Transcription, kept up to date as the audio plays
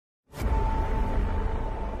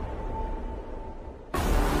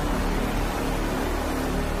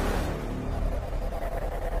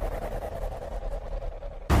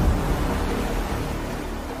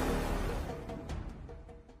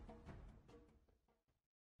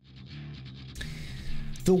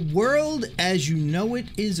The world as you know it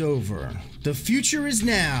is over. The future is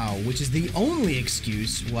now, which is the only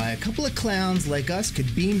excuse why a couple of clowns like us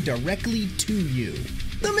could beam directly to you.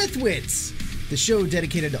 The MythWits, the show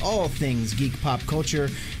dedicated to all things geek pop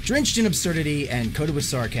culture, drenched in absurdity and coated with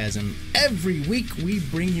sarcasm. Every week we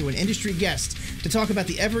bring you an industry guest to talk about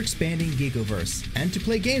the ever-expanding Geekoverse and to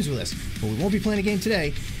play games with us. But we won't be playing a game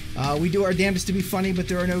today. We do our damnedest to be funny, but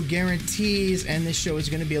there are no guarantees, and this show is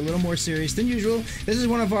going to be a little more serious than usual. This is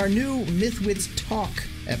one of our new MythWits Talk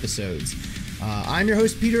episodes. I'm your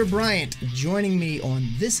host, Peter Bryant. Joining me on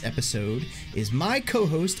this episode is my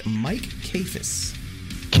co-host, Mike Kafis.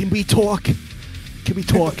 Can we talk? Can we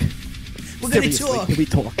talk? We're going to talk. Can we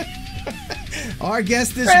talk? Our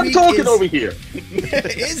guest this I'm week talking over here.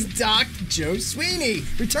 is Doc Joe Sweeney,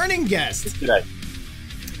 returning guest. G'day.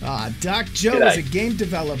 Doc Joe G'day. is a game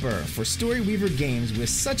developer for StoryWeaver games with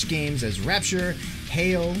such games as Rapture,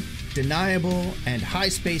 Hael, Deniable, and High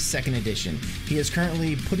Space 2nd Edition. He is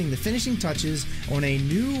currently putting the finishing touches on a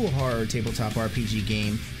new horror tabletop RPG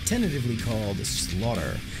game tentatively called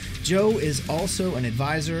Slaughter. Joe is also an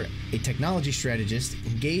advisor, a technology strategist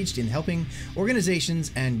engaged in helping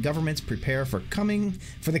organizations and governments prepare for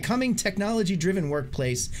the coming technology-driven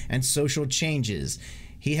workplace and social changes.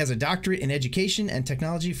 He has a doctorate in education and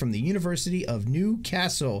technology from the University of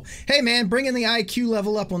Newcastle. Hey, man, bringing the IQ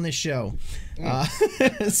level up on this show.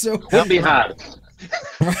 So Can't be hard.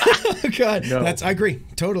 God, No. I agree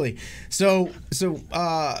totally. So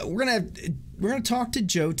we're gonna talk to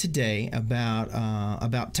Joe today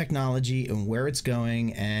about technology and where it's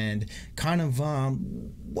going and kind of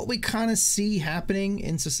what we kind of see happening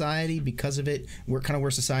in society because of it.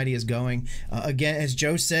 Where society is going. Again, as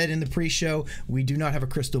Joe said in the pre-show, we do not have a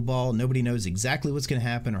crystal ball. Nobody knows exactly what's going to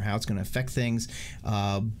happen or how it's going to affect things.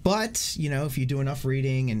 But you know, if you do enough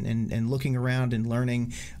reading and looking around and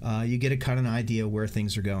learning, you get a kind of an idea where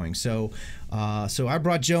things are going. So I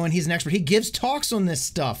brought Joe, and he's an expert. He gives talks on this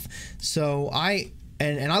stuff. So I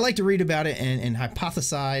like to read about it and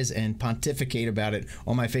hypothesize and pontificate about it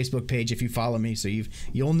on my Facebook page if you follow me. So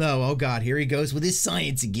you'll know. Oh God, here he goes with his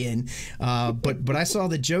science again. But I saw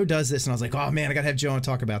that Joe does this, and I was like, oh man, I gotta have Joe on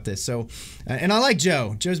talk about this. So and I like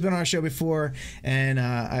Joe. Joe's been on our show before, and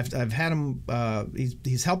I've had him.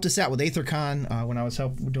 He's helped us out with AetherCon when I was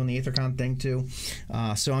doing the AetherCon thing too.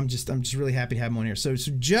 So I'm just really happy to have him on here. So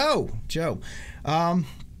Joe.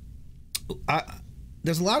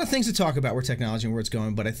 There's a lot of things to talk about where technology and where it's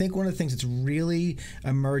going, but I think one of the things that's really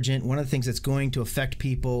emergent, one of the things that's going to affect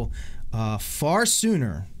people far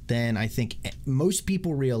sooner than I think most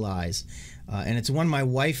people realize, and it's one my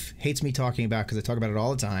wife hates me talking about because I talk about it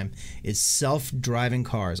all the time, is self-driving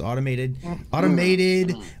cars, automated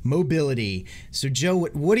mobility. So Joe,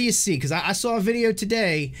 what do you see? Because I saw a video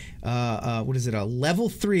today, what is it, a level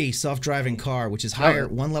 3 self-driving car, which is higher,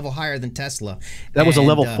 one level higher than Tesla. That was a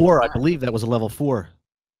level 4, I believe. That was a level 4.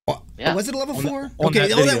 Yeah. Was it a level 4? on Okay, that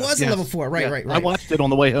that video, was a yes. level 4. Right. I watched it on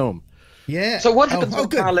the way home. Yeah. So what happens when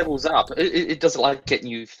good. car levels up? It does it like get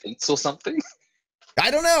new feats or something? I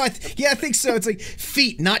don't know. I think so. It's like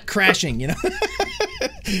feet not crashing, you know.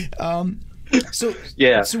 So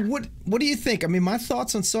Yeah. So what do you think? I mean, my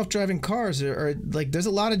thoughts on self-driving cars are like there's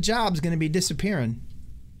a lot of jobs going to be disappearing.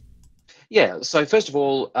 Yeah. So first of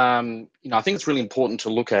all, I think it's really important to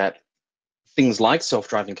look at things like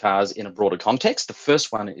self-driving cars in a broader context. The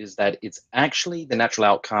first one is that it's actually the natural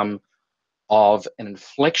outcome of an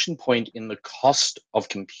inflection point in the cost of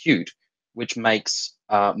compute, which makes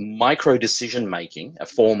micro decision making, a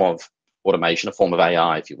form of automation, a form of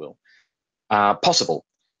AI, if you will, possible.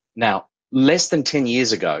 Now, less than 10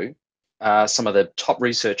 years ago, some of the top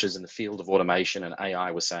researchers in the field of automation and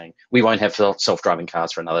AI were saying we won't have self-driving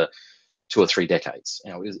cars for another 2 or 3 decades.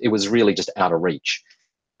 You know, it was really just out of reach.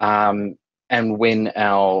 And when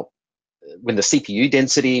the CPU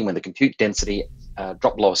density, when the compute density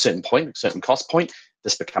drop below a certain point, a certain cost point,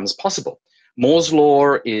 this becomes possible. Moore's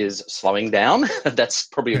law is slowing down. That's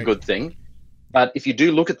probably a good thing. But if you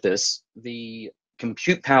do look at this, the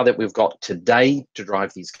compute power that we've got today to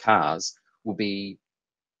drive these cars will be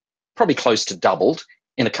probably close to doubled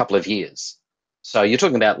in a couple of years. So you're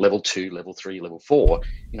talking about level 2, level 3, level 4.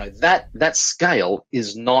 You know, that scale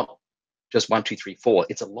is not just 1, 2, 3, 4.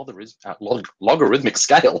 It's a logarithmic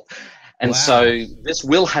scale. And Wow. so this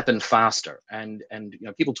will happen faster. And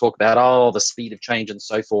people talk about, the speed of change and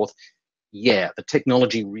so forth. Yeah, the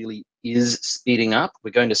technology really is speeding up.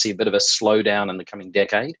 We're going to see a bit of a slowdown in the coming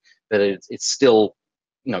decade, but it's still,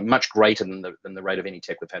 much greater than the rate of any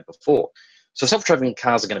tech we've had before. So self-driving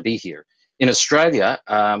cars are going to be here. In Australia,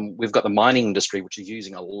 we've got the mining industry, which is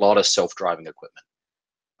using a lot of self-driving equipment.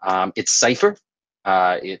 It's safer,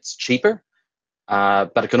 it's cheaper,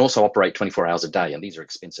 but it can also operate 24 hours a day, and these are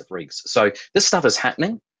expensive rigs. So this stuff is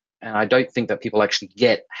happening, and I don't think that people actually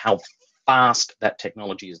get how fast that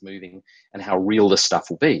technology is moving and how real this stuff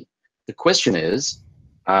will be. The question is,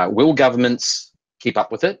 will governments keep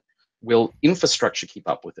up with it? Will infrastructure keep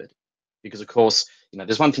up with it? Because of course,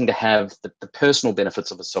 there's one thing to have the personal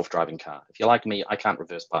benefits of a self-driving car. If you're like me, I can't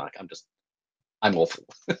reverse park. I'm awful.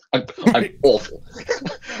 I'm awful.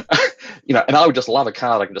 And I would just love a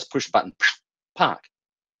car that I can just push a button, park.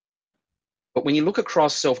 But when you look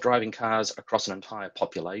across self-driving cars across an entire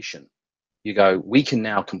population, you go, we can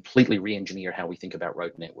now completely re-engineer how we think about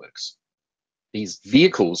road networks. These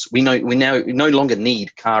vehicles, we no longer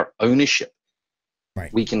need car ownership.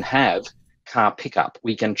 Right. We can have car pickup.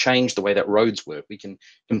 We can change the way that roads work. We can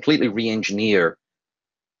completely re-engineer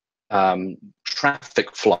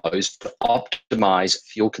traffic flows to optimize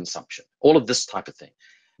fuel consumption. All of this type of thing.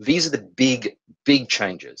 These are the big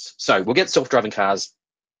changes. So we'll get self-driving cars,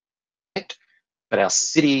 but our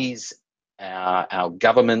cities, our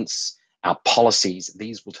governments, our policies,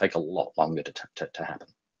 these will take a lot longer to happen.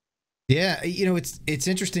 Yeah, it's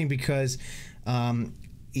interesting because I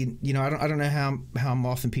don't know how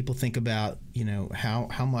often people think about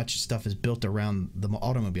how much stuff is built around the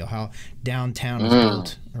automobile, how downtown is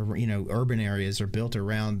built, or urban areas are built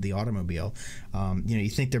around the automobile. You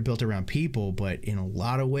think they're built around people, but in a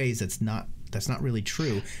lot of ways that's not really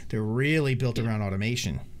true. They're really built around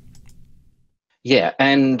automation. Yeah,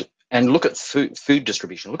 and look at food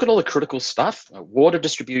distribution. Look at all the critical stuff: water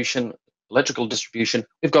distribution, electrical distribution.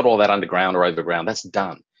 We've got all that underground or overground. That's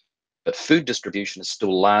done. But food distribution is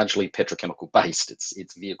still largely petrochemical based.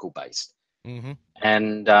 It's vehicle based,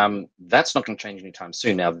 and that's not going to change anytime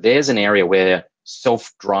soon. Now, there's an area where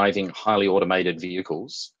self-driving, highly automated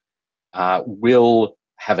vehicles will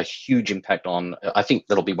have a huge impact on. I think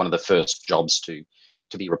that'll be one of the first jobs to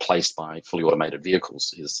be replaced by fully automated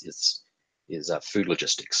vehicles. Is food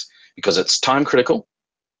logistics, because it's time critical.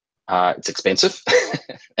 It's expensive,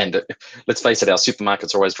 and let's face it, our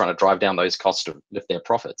supermarkets are always trying to drive down those costs to lift their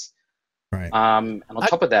profits. Right. And on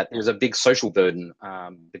top of that, there's a big social burden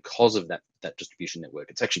because of that distribution network.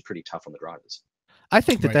 It's actually pretty tough on the drivers. I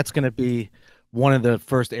think that's going to be one of the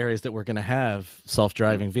first areas that we're going to have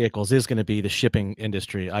self-driving vehicles is going to be the shipping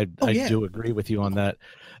industry. I do agree with you on that.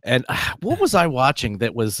 And what was I watching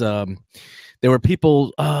that was there were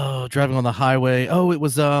people driving on the highway. Oh, it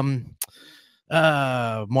was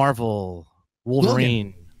Marvel, Wolverine.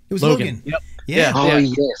 Logan. It was Logan. Yep. Yeah. Oh,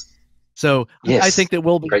 yes. So yes. I think that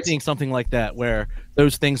we'll be seeing something like that, where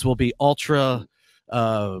those things will be ultra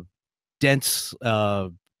dense,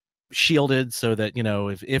 shielded, so that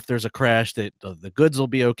if there's a crash, that the goods will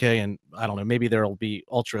be okay. And I don't know, maybe there'll be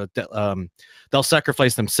ultra. They'll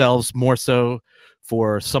sacrifice themselves more so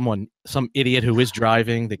for some idiot who is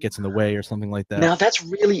driving that gets in the way or something like that. Now that's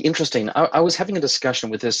really interesting. I was having a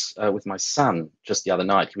discussion with this with my son just the other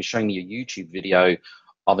night. He was showing me a YouTube video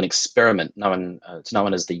of an experiment it's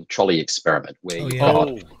known as the trolley experiment, where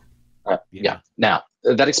Now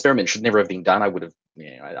that experiment should never have been done.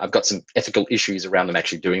 I've got some ethical issues around them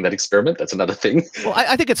actually doing that experiment. That's another thing. Well,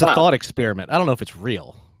 I think it's a thought experiment. I don't know if it's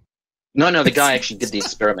real. No, the guy actually did the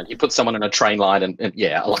experiment. He put someone in a train line and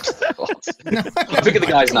yeah, I like that. I forget the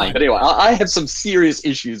guy's name, but anyway, I had some serious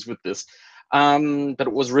issues with this. But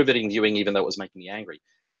it was riveting viewing, even though it was making me angry.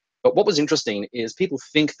 But what was interesting is people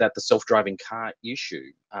think that the self-driving car issue,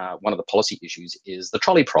 one of the policy issues, is the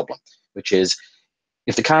trolley problem, which is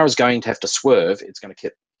if the car is going to have to swerve, it's going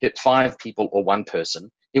to hit 5 people or 1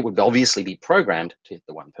 person. It would obviously be programmed to hit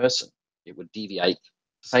the 1 person. It would deviate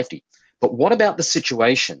safety. But what about the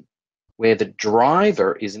situation where the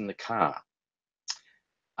driver is in the car?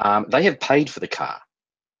 They have paid for the car,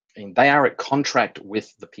 and they are at contract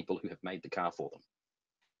with the people who have made the car for them.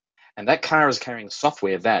 And that car is carrying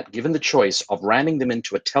software that, given the choice of ramming them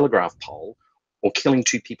into a telegraph pole or killing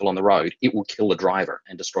 2 people on the road, it will kill the driver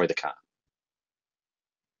and destroy the car.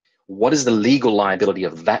 What is the legal liability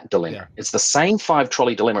of that dilemma? Yeah. It's the same 5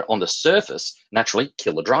 trolley dilemma on the surface, naturally,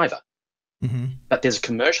 kill the driver. But there's a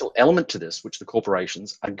commercial element to this, which the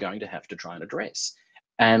corporations are going to have to try and address.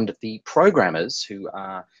 And the programmers who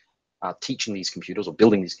are teaching these computers or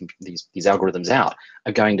building these algorithms out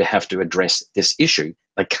are going to have to address this issue.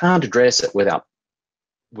 They can't address it without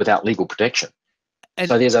legal protection. And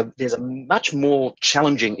so there's a much more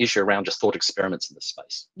challenging issue around just thought experiments in this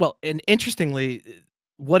space. Well, and interestingly,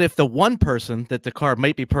 what if the 1 person that the car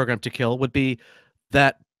might be programmed to kill would be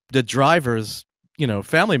that the driver's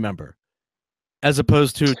family member, as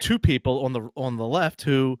opposed to 2 people on the left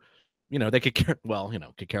who you know, they could care, well, you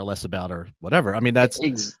know, could care less about or whatever. I mean, that's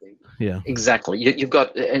yeah, exactly. You've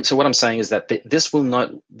got, and so what I'm saying is that this will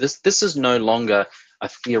not, this is no longer a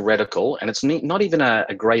theoretical, and it's not even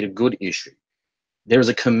a greater good issue. There is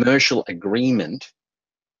a commercial agreement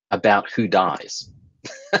about who dies.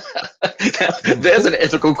 There's an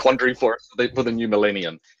ethical quandary for the new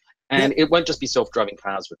millennium. And it won't just be self-driving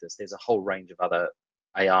cars with this. There's a whole range of other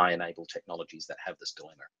AI-enabled technologies that have this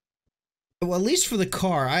dilemma. Well, at least for the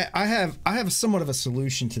car, I have somewhat of a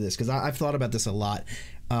solution to this, because I've thought about this a lot.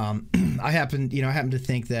 I happen to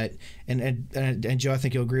think that, and Joe, I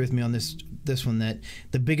think you'll agree with me on this one, that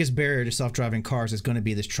the biggest barrier to self-driving cars is going to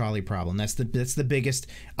be this trolley problem. That's the biggest.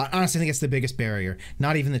 I honestly think it's the biggest barrier.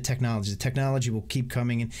 Not even the technology. The technology will keep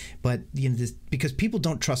coming in, but because people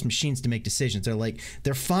don't trust machines to make decisions.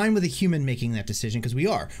 They're fine with a human making that decision, because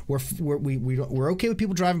we're okay with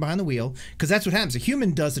people driving behind the wheel, because that's what happens. A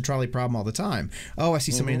human does the trolley problem all the time. Oh, I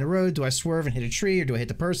see somebody in the road. Do I swerve and hit a tree, or do I hit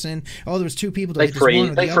the person? Oh, there was two people. Do I hit this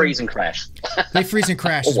one or They freeze and crash. They freeze and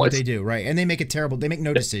crash is what they do, right? And they make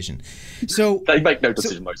no decision. So they make no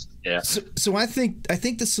decision most. Yeah. So I think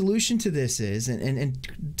the solution to this is, and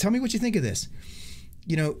tell me what you think of this.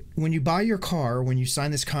 You know, when you buy your car, when you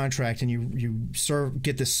sign this contract and you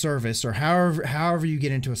get this service, or however you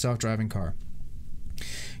get into a self-driving car,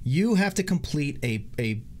 you have to complete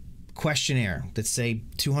a questionnaire that's, say,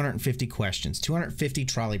 250 questions, 250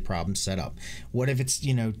 trolley problems set up. What if it's,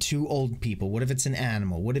 two old people? What if it's an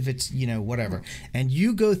animal? What if it's, whatever? And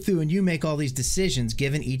you go through and you make all these decisions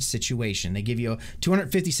given each situation. They give you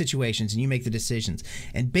 250 situations and you make the decisions.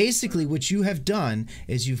 And basically what you have done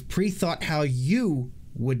is you've pre-thought how you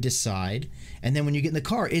would decide, and then when you get in the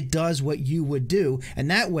car, it does what you would do. And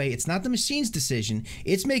that way, it's not the machine's decision,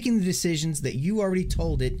 it's making the decisions that you already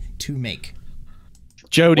told it to make.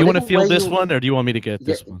 Joe, do you want to field this one, or do you want me to get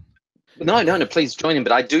this one? No, please join in.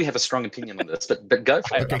 But I do have a strong opinion on this. But go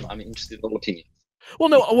for it. I'm interested in all opinions. Well,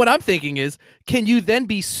 no, what I'm thinking is, can you then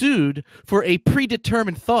be sued for a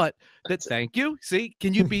predetermined thought that, thank you, see,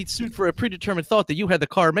 can you be sued for a predetermined thought that you had the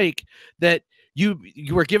car make, that you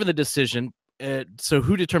were given the decision? So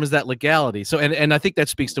who determines that legality? So, and I think that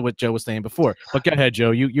speaks to what Joe was saying before. But go ahead,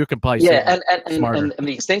 Joe. You can probably and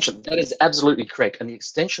the extension, that is absolutely correct. And the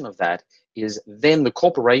extension of that is then the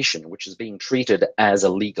corporation, which is being treated as a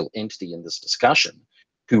legal entity in this discussion,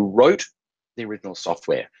 who wrote the original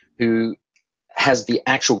software, who has the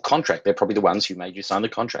actual contract. They're probably the ones who made you sign the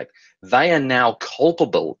contract. They are now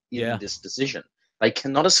culpable in this decision. They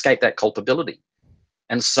cannot escape that culpability.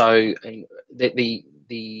 And so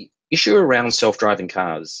the issue around self-driving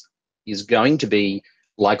cars is going to be,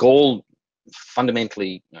 like all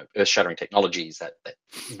fundamentally earth-shattering technologies that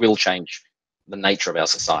will change the nature of our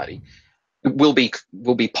society, it will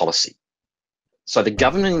be policy. So the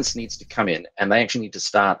government needs to come in, and they actually need to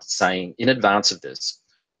start saying, in advance of this,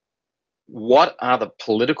 what are the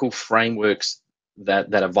political frameworks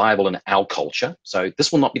that are viable in our culture? So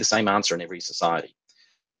this will not be the same answer in every society.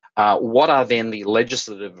 What are then the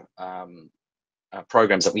legislative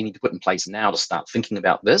programs that we need to put in place now to start thinking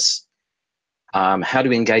about this? How do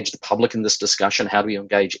we engage the public in this discussion? How do we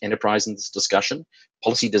engage enterprise in this discussion?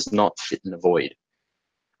 Policy does not fit in a void.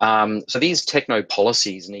 So these techno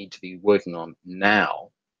policies need to be working on now,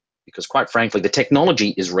 because quite frankly, the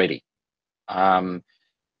technology is ready.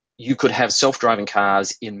 You could have self-driving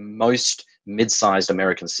cars in most mid-sized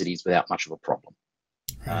American cities without much of a problem.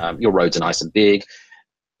 Your roads are nice and big.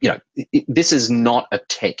 This is not a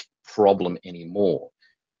tech problem anymore.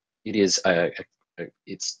 It is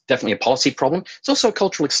it's definitely a policy problem. It's also a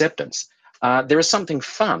cultural acceptance. There is something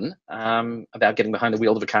fun about getting behind the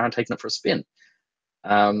wheel of a car and taking it for a spin.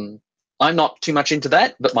 I'm not too much into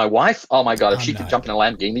that, but my wife, oh my God, if she could jump in a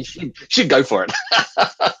Lamborghini, she'd go for it.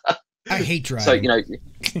 I hate driving.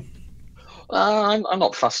 So, I'm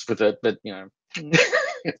not fussed with it, but,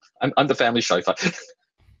 I'm the family chauffeur.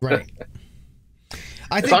 Right.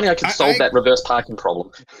 If only I could solve that reverse parking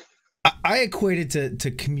problem. I equated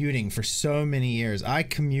to commuting for so many years. I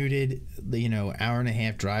commuted, hour and a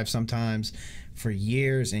half drive sometimes for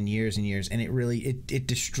years and years and years, and it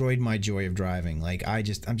destroyed my joy of driving. Like I'm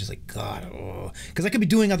just like, God, because I could be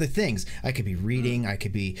doing other things. I could be reading, I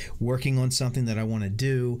could be working on something that I want to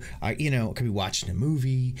do. I could be watching a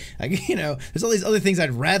movie. There's all these other things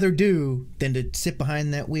I'd rather do than to sit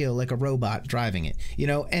behind that wheel like a robot driving it.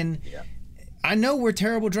 I know we're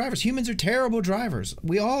terrible drivers. Humans are terrible drivers.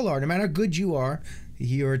 We all are. No matter how good you are,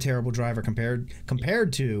 you're a terrible driver compared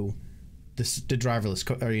to the driverless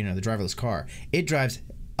the driverless car. It drives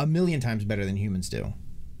a million times better than humans do.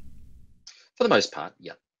 For the most part,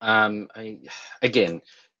 yeah. Again,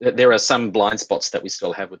 there are some blind spots that we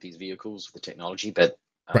still have with these vehicles, with the technology, but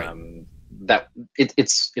Right. That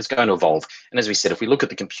it's going to evolve. And as we said, if we look at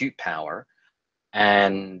the compute power,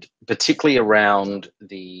 and particularly around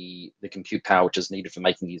the compute power which is needed for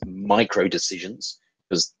making these micro decisions,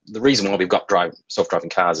 because the reason why we've got self-driving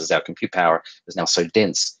cars is our compute power is now so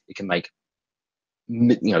dense it can make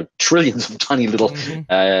trillions of tiny little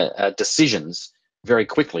decisions very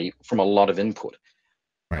quickly from a lot of input.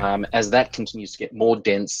 Right. As that continues to get more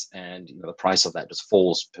dense and the price of that just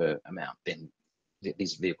falls per amount, then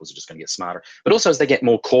these vehicles are just going to get smarter. But also as they get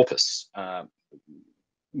more corpus,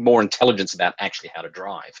 more intelligence about actually how to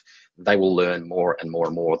drive, they will learn more and more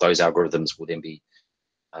and more. Those algorithms will then be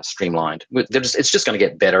streamlined. It's just going to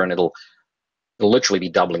get better, and it'll literally be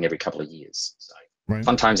doubling every couple of years. So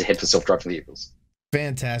fun times ahead for self-driving vehicles.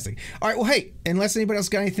 Fantastic. All right. Well, hey, unless anybody else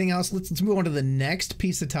got anything else, let's move on to the next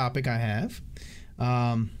piece of topic I have.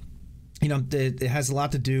 It has a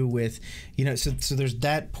lot to do with, so there's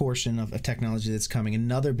that portion of technology that's coming.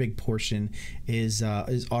 Another big portion is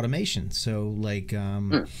automation. So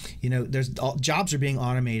there's jobs are being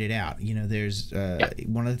automated out. There's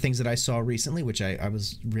one of the things that I saw recently, which I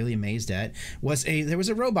was really amazed at, was there was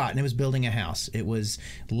a robot and it was building a house. It was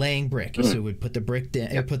laying brick. So it would put the brick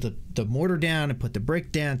down, it put the mortar down and put the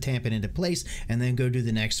brick down, tamp it into place, and then go do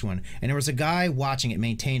the next one. And there was a guy watching it,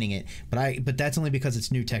 maintaining it. But that's only because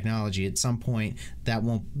it's new technology. At some point that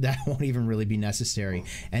won't even really be necessary.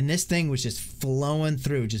 And this thing was just flowing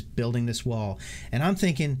through, just building this wall. And I'm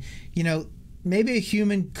thinking, maybe a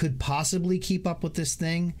human could possibly keep up with this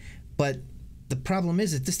thing, but the problem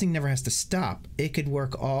is that this thing never has to stop. It could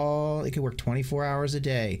work 24 hours a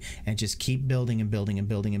day and just keep building and building and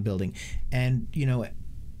building and building. And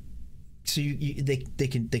so they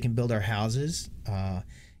can build our houses.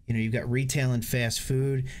 You've got retail and fast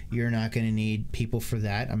food. You're not going to need people for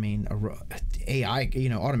that. I mean, AI,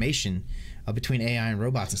 automation between AI and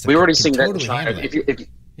robots and stuff. We already seen that in China.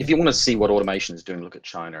 If you want to see what automation is doing, look at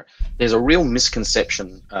China. There's a real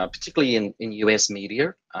misconception, particularly in US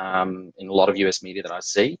media, in a lot of US media that I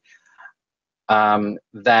see,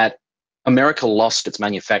 that America lost its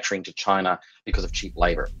manufacturing to China because of cheap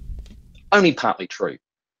labor. Only partly true.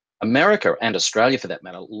 America and Australia, for that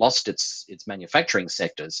matter, lost its manufacturing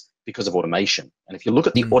sectors because of automation. And if you look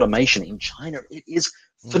at the automation in China, it is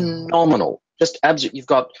phenomenal. Just absolutely. You've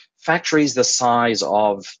got factories the size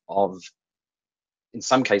of, in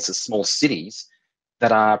some cases, small cities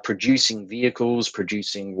that are producing vehicles,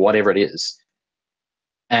 producing whatever it is.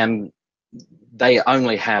 And they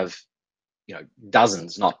only have,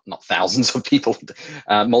 dozens, not thousands of people,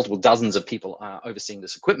 multiple dozens of people overseeing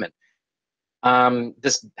this equipment.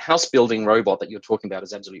 This house building robot that you're talking about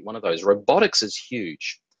is absolutely one of those. Robotics is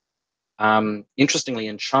huge. Interestingly,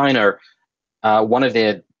 in China, one of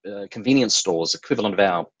their convenience stores, equivalent of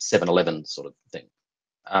our 7-Eleven sort of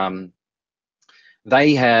thing,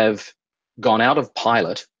 they have gone out of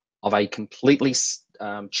pilot of a completely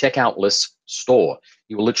checkout-less store.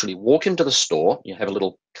 You will literally walk into the store. You have a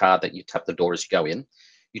little card that you tap the door as you go in.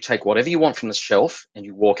 You take whatever you want from the shelf and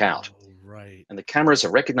you walk out. Right. And the cameras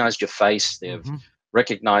have recognized your face. They've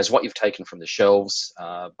recognized what you've taken from the shelves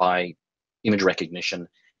by image recognition,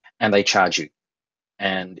 and they charge you.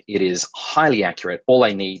 And it is highly accurate. All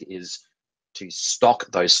they need is to stock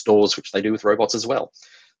those stores, which they do with robots as well.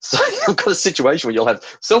 So you've got a situation where you'll have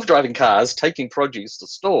self-driving cars taking produce to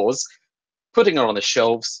stores, putting it on the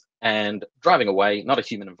shelves, and driving away. Not a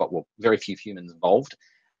human involved. Well, very few humans involved.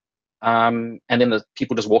 And then the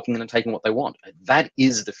people just walking in and taking what they want. That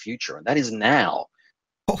is the future, and that is now.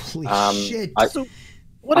 Holy shit! So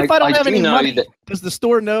what if I don't have any money? Does the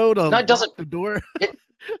store know to lock the door?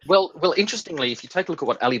 Well, interestingly, if you take a look at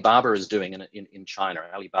what Alibaba is doing in China,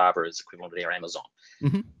 Alibaba is equivalent to their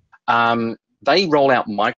Amazon. They roll out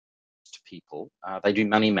micro to people. They do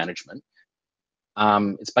money management.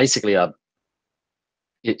 It's basically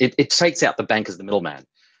it takes out the bank as the middleman.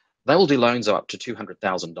 They will do loans of up to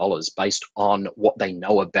 $200,000 based on what they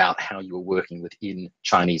know about how you are working within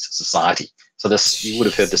Chinese society. So this, you would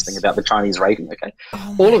have heard this thing about the Chinese rating, okay?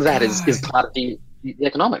 All of that is part of the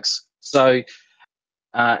economics. So,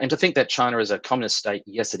 and to think that China is a communist state,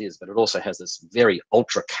 yes, it is, but it also has this very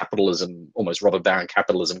ultra capitalism, almost robber baron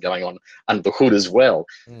capitalism going on under the hood as well.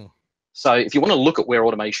 So if you want to look at where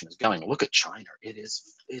automation is going, look at China. It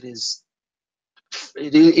is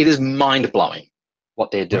mind blowing what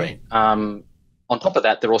they're doing. On top of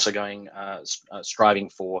that, they're also going striving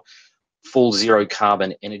for full zero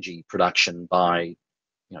carbon energy production by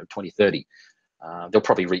 2030. They'll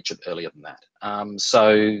probably reach it earlier than that.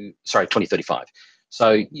 Sorry, 2035.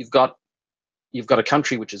 So you've got a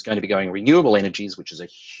country which is going to be going renewable energies, which is a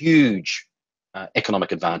huge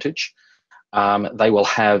economic advantage. They will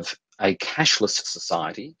have a cashless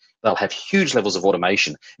society. They'll have huge levels of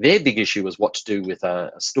automation. Their big issue is what to do with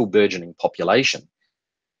a still burgeoning population,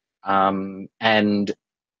 and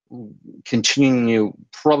continue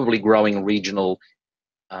probably growing regional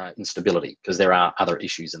instability, because there are other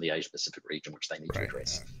issues in the Asia Pacific region which they need to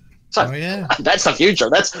address. So that's the future.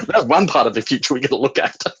 That's one part of the future we got to look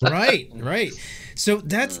at. Right. So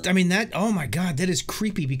that's, I mean, that, oh my God, that is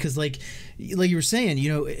creepy, because like you were saying, you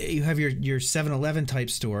know, you have your 7-Eleven type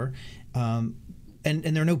store, and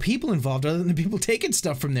there are no people involved other than the people taking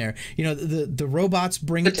stuff from there. You know, the robots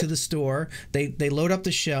bring it to the store. They load up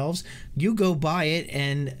the shelves. You go buy it,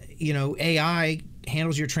 and you know, AI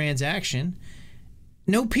handles your transaction.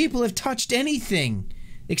 No people have touched anything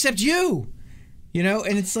except you. You know,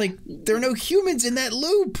 and it's like there are no humans in that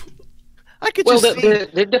loop. I could there's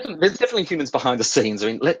definitely humans behind the scenes. I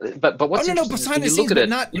mean, but what's behind the scenes, but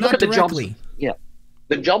not directly.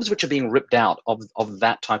 The jobs which are being ripped out of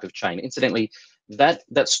that type of chain. Incidentally,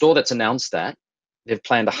 that store that's announced that they've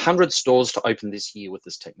planned 100 stores to open this year with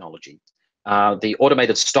this technology. The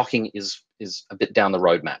automated stocking is a bit down the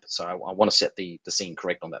roadmap, so I want to set the scene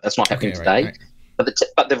correct on that. That's not happening today, right.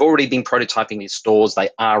 But they've already been prototyping these stores. They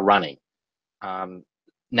are running.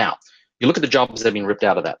 Now, you look at the jobs that have been ripped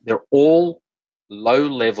out of that. They're all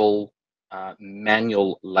low-level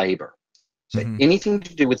manual labor. So anything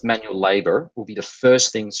to do with manual labor will be the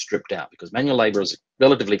first thing stripped out, because manual labor is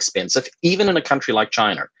relatively expensive, even in a country like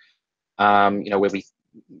China, you know, where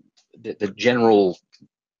the general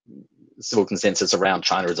civil consensus around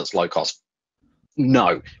China is it's low cost.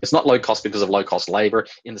 No, it's not low cost because of low cost labor.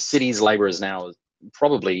 In the cities, labor is now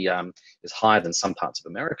probably is higher than some parts of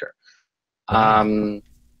America.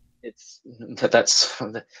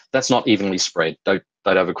 That's not evenly spread. Don't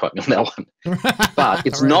overquote me on that one. But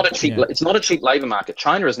it's not a cheap. It's not a cheap labor market.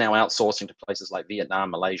 China is now outsourcing to places like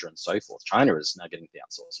Vietnam, Malaysia, and so forth. China is now getting the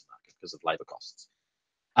outsourcing market because of labor costs.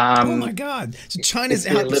 Oh my God! So China's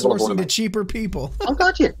outsourcing to cheaper people. Oh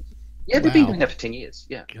God, yeah. They've been doing that for 10 years.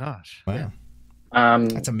 Yeah. Gosh. Wow.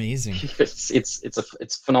 That's amazing.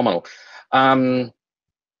 It's phenomenal.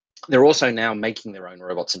 They're also now making their own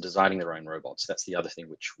robots and designing their own robots. That's the other thing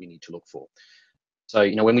which we need to look for. So,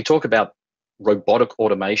 you know, when we talk about robotic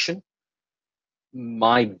automation,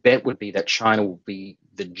 my bet would be that China will be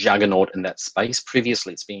the juggernaut in that space.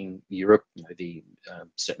 Previously, it's been Europe, you know,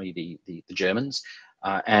 certainly the Germans,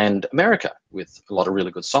 and America with a lot of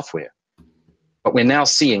really good software. But we're now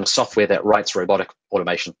seeing software that writes robotic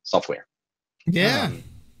automation software. Yeah.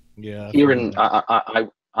 Here in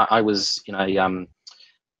I was in a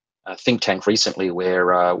think tank recently where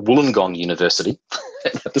Wollongong University,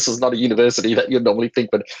 this is not a university that you'd normally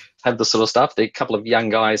think would have this sort of stuff. A couple of young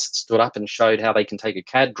guys stood up and showed how they can take a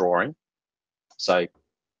CAD drawing, so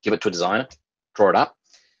give it to a designer, draw it up.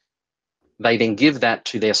 They then give that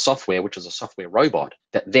to their software, which is a software robot,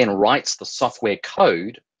 that then writes the software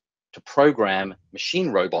code to program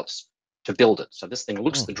machine robots to build it. So this thing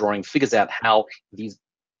looks at the drawing, figures out how these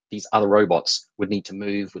other robots would need to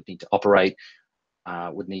move, would need to operate,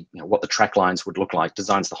 would need, you know, what the track lines would look like,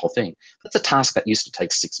 designs the whole thing. That's a task that used to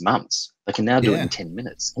take 6 months. They can now do it in 10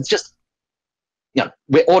 minutes. It's just, you know,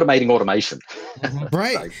 we're automating automation.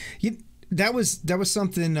 Right. That was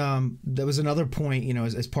something, that was another point, you know,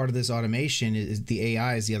 as part of this automation is the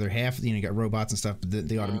AI is the other half. You know, you got robots and stuff, but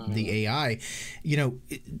the AI, you know,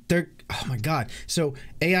 oh my God. So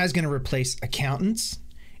AI is going to replace accountants.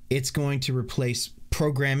 It's going to replace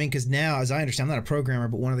programming, because now, as I understand, I'm not a programmer,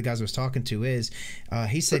 but one of the guys I was talking to is,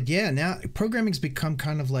 he said, yeah, now programming's become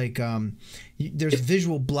kind of like, there's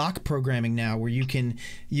visual block programming now, where you can,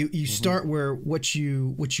 you start where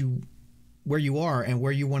you are and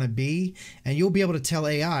where you want to be, and you'll be able to tell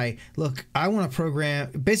AI, look, I want to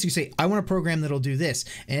program, basically say, I want a program that'll do this,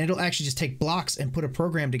 and it'll actually just take blocks and put a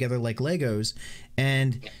program together like Legos.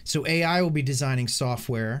 And so AI will be designing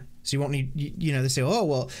software. So you won't need, you know, they say, oh,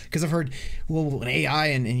 well, because I've heard, well, when AI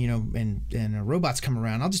and you know, and robots come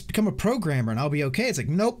around, I'll just become a programmer and I'll be okay. It's like,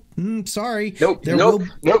 nope, sorry. Nope. There will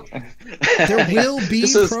be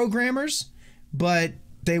programmers, but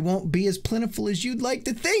they won't be as plentiful as you'd like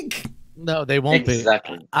to think. No, they won't be.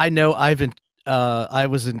 I know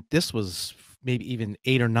this was maybe even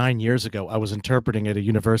 8 or 9 years ago. I was interpreting at a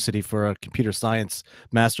university for a computer science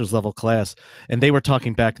master's level class, and they were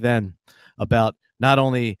talking back then about not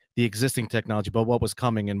only the existing technology, but what was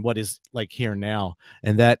coming and what is like here now.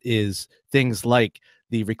 And that is things like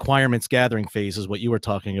the requirements gathering phase is what you were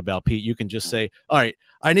talking about, Pete. You can just say, all right,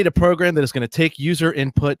 I need a program that is going to take user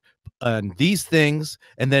input on these things,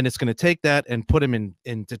 and then it's going to take that and put them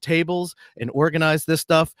into tables and organize this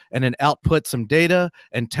stuff, and then output some data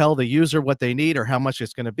and tell the user what they need or how much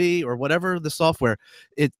it's going to be or whatever the software.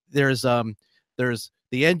 There's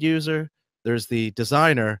the end user, there's the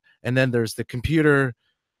designer, and then there's the computer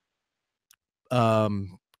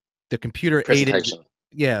aided,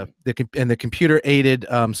 yeah, the computer aided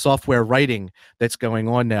software writing that's going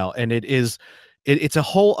on now. And it's a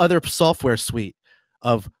whole other software suite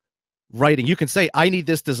of writing. You can say, I need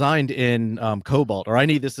this designed in Cobalt, or I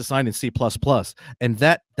need this designed in C++, and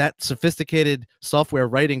that sophisticated software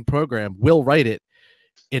writing program will write it.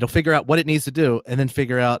 It'll figure out what it needs to do, and then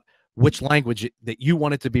figure out which language that you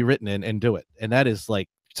want it to be written in, and do it. And that is, like,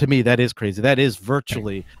 to me, that is crazy. That is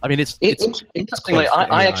virtually, I mean, interestingly,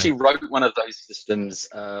 I actually wrote one of those systems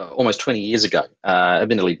almost 20 years ago,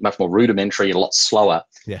 admittedly much more rudimentary, a lot slower.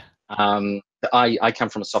 Yeah. I come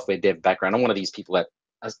from a software dev background. I'm one of these people that,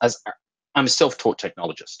 I'm a self-taught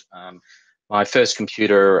technologist. My first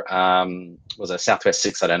computer was a Southwest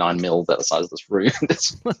 609 mil, that the size of this room.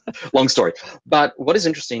 It's long story. But what is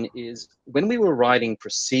interesting is when we were writing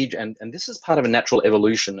procedure, and this is part of a natural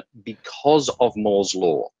evolution because of Moore's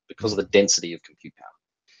law, because of the density of compute power.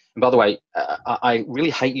 And by the way, I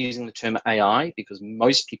really hate using the term AI because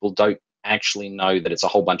most people don't actually know that it's a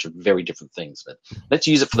whole bunch of very different things. But let's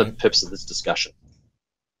use it for the purpose of this discussion.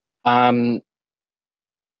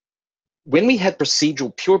 When we had pure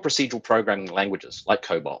procedural programming languages like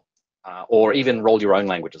Cobol, or even roll your own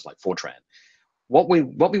languages like Fortran, what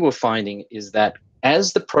we were finding is that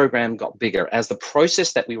as the program got bigger, as the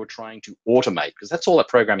process that we were trying to automate, because that's all that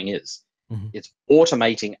programming is, it's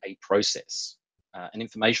automating a process, an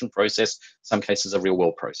information process, some cases a real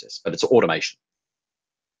world process, but it's automation.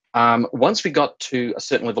 Once we got to a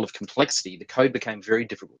certain level of complexity, the code became very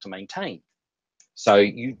difficult to maintain. So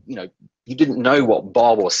you didn't know what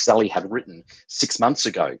Bob or Sally had written 6 months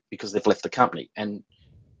ago because they've left the company. And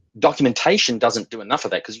documentation doesn't do enough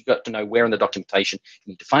of that, because you've got to know where in the documentation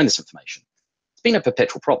you need to find this information. It's been a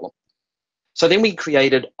perpetual problem. So then we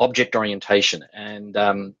created object orientation. And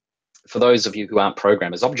for those of you who aren't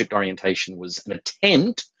programmers, object orientation was an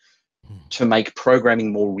attempt to make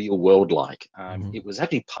programming more real world like. It was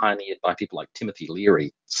actually pioneered by people like Timothy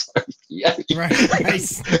Leary. So, yeah. Right.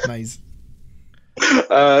 Nice.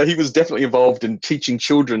 He was definitely involved in teaching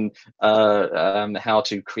children how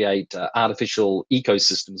to create artificial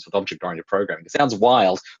ecosystems with object-oriented programming. It sounds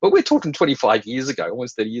wild, but we're talking 25 years ago,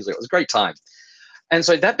 almost 30 years ago. It was a great time. And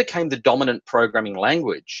so that became the dominant programming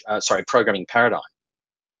language, programming paradigm.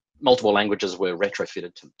 Multiple languages were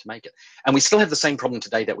retrofitted to make it. And we still have the same problem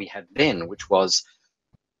today that we had then, which was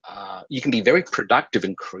you can be very productive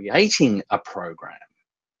in creating a program,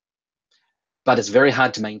 but it's very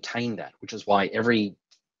hard to maintain that, which is why every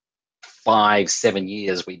 5-7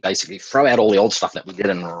 years, we basically throw out all the old stuff that we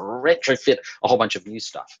did and retrofit a whole bunch of new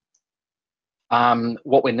stuff.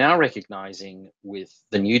 What we're now recognizing with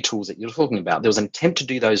the new tools that you're talking about, there was an attempt to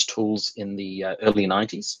do those tools in the early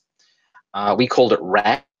 90s. We called it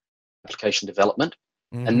RAD, application development,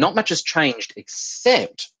 and not much has changed,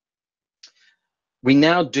 except we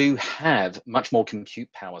now do have much more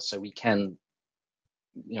compute power, so we can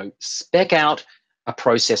spec out a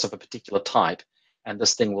process of a particular type, and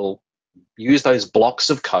this thing will use those blocks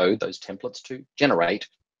of code, those templates, to generate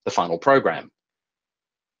the final program.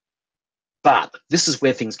 But this is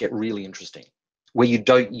where things get really interesting, where you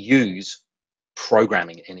don't use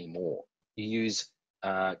programming anymore. You use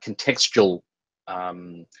contextual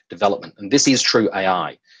development, and this is true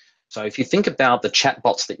AI. So if you think about the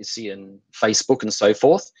chatbots that you see in Facebook and so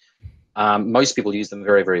forth, most people use them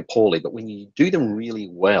very, very poorly, but when you do them really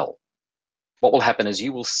well, what will happen is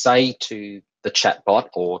you will say to the chatbot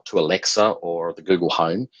or to Alexa or the Google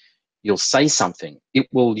Home, you'll say something. It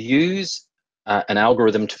will use an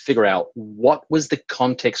algorithm to figure out what was the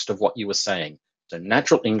context of what you were saying. So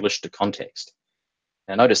natural English to context.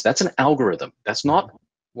 Now notice that's an algorithm. That's not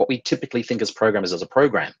what we typically think as programmers as a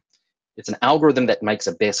program. It's an algorithm that makes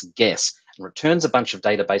a best guess and returns a bunch of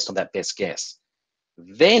data based on that best guess.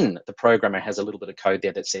 Then the programmer has a little bit of code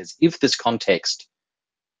there that says, if this context,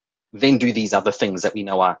 then do these other things that we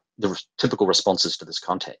know are the typical responses to this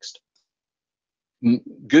context.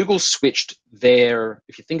 Google switched their,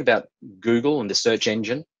 if you think about Google and the search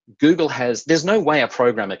engine, Google has, there's no way a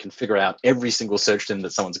programmer can figure out every single search term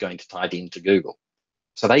that someone's going to type into Google.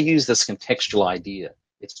 So they use this contextual idea.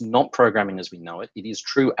 It's not programming as we know it. It is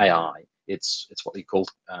true AI. It's what we call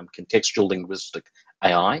contextual linguistic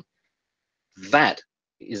AI. That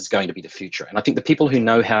is going to be the future. And I think the people who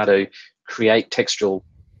know how to create textual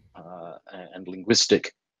and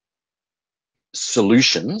linguistic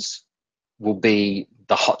solutions will be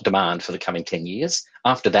the hot demand for the coming 10 years.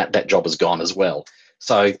 After that, that job is gone as well.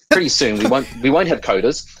 So pretty soon we won't have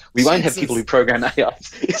coders. We won't have people who program AI.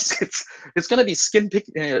 It's going to be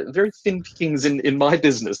very thin pickings in my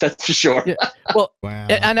business. That's for sure. Yeah. Well, wow.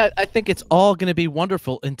 And I think it's all going to be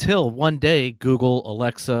wonderful until one day Google,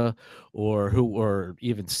 Alexa, or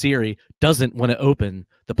even Siri doesn't want to open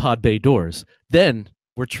the pod bay doors. Then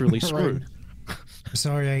we're truly screwed. Right.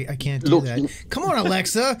 Sorry, I can't do that. Come on,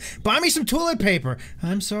 Alexa, buy me some toilet paper.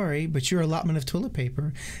 I'm sorry, but your allotment of toilet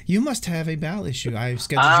paper, you must have a bowel issue. I've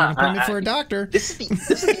scheduled you an appointment for a doctor. This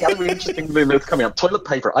is the other interesting movement coming up. Toilet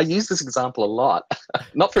paper. I use this example a lot,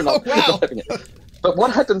 not for not having it. But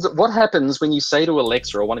what happens when you say to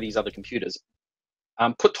Alexa or one of these other computers,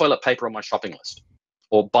 put toilet paper on my shopping list,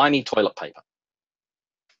 or buy me toilet paper?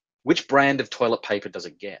 Which brand of toilet paper does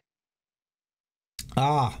it get?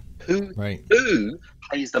 Who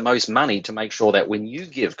pays the most money to make sure that when you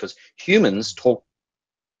give, because humans talk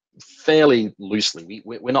fairly loosely.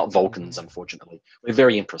 We're not Vulcans, unfortunately. We're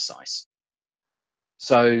very imprecise.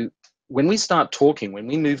 So when we start talking, when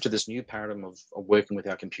we move to this new paradigm of working with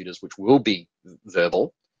our computers, which will be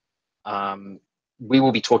verbal, we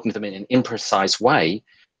will be talking to them in an imprecise way.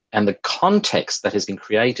 And the context that has been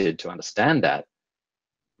created to understand that,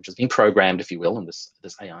 which has been programmed, if you will, in this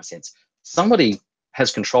AI sense, somebody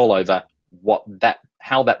has control over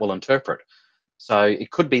how that will interpret. So it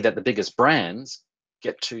could be that the biggest brands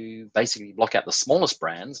get to basically block out the smallest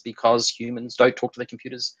brands because humans don't talk to their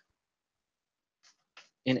computers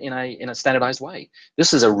in a standardized way.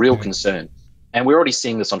 This is a real concern, and we're already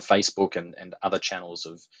seeing this on Facebook and other channels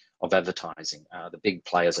of advertising. The big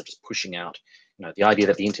players are just pushing out, the idea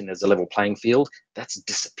that the internet is a level playing field. That's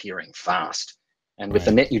disappearing fast. And with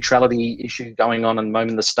the net neutrality issue going on at the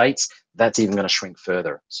moment in the States, that's even going to shrink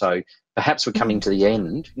further. So perhaps we're coming to the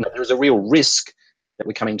end. There's a real risk that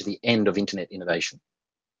we're coming to the end of internet innovation.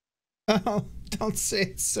 Oh, don't say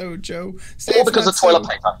it so, Joe. All because of toilet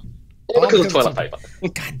paper. All because of toilet paper.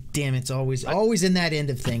 God damn, it's always in that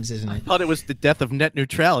end of things, isn't it? I thought it was the death of net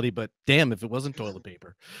neutrality, but damn if it wasn't toilet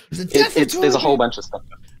paper. There's a whole bunch of stuff.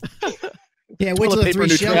 Yeah, wait till the three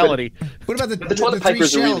neutrality. What about the toilet paper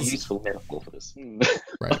is a really useful metaphor for this.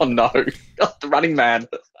 Right. Oh no, the Running Man.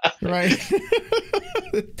 Right.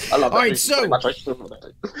 I love that. All right, so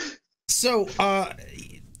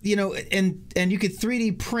and you could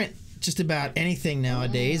 3D print just about anything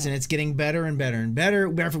nowadays, and it's getting better and better and better.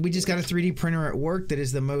 We just got a 3D printer at work that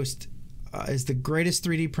is the greatest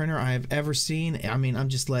 3D printer I have ever seen. I mean, I'm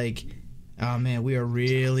just like, oh man, we are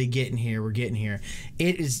really getting here. We're getting here.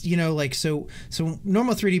 It is, so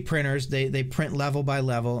normal 3D printers, they print level by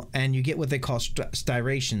level, and you get what they call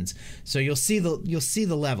striations. So you'll see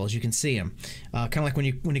the levels. You can see them, kind of like when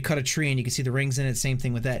you cut a tree and you can see the rings in it. Same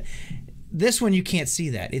thing with that. This one you can't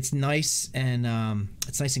see that. It's nice and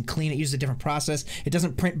clean. It uses a different process. It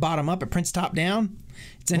doesn't print bottom up. It prints top down.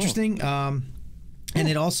 It's interesting. And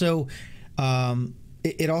it also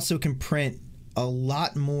can print a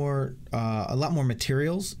lot more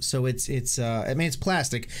materials. So it's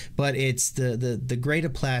plastic, but it's the grade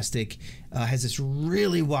of plastic has this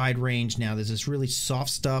really wide range now. There's this really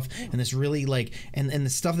soft stuff and this really and the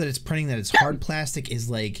stuff that it's printing that it's hard plastic is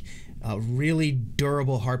like really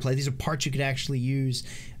durable hard plastic. These are parts you could actually use.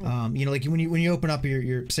 Like when you open up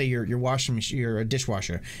your washing machine, your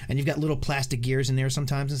dishwasher, and you've got little plastic gears in there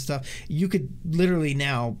sometimes and stuff. You could literally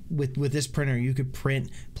now with this printer, you could print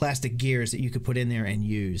plastic gears that you could put in there and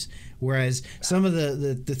use. Whereas some of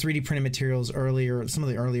the 3D printed materials earlier, some of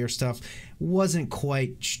the earlier stuff wasn't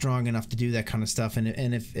quite strong enough to do that kind of stuff.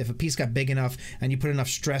 And if a piece got big enough and you put enough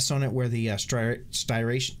stress on it where the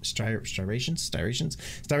striations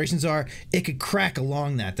are, it could crack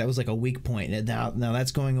along that. That was like a weak point. And now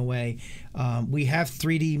that's going away. We have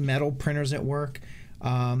 3D metal printers at work.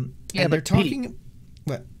 And they're talking. Pete,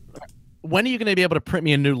 what? When are you going to be able to print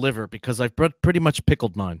me a new liver? Because I've pretty much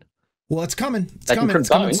pickled mine. Well, it's coming. It's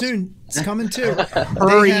coming soon. It's coming too.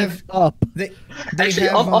 Hurry up. Actually,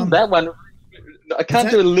 on that one, I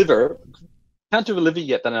can't do a liver. Can't do a liver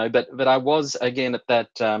yet, I know. But I was again at that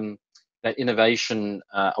innovation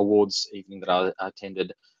awards evening that I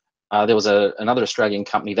attended. There was another Australian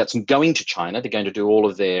company that's going to China. They're going to do all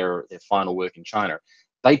of their final work in China.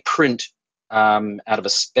 They print out of a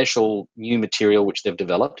special new material which they've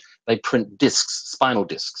developed. They print discs, spinal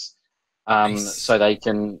discs. Nice. So they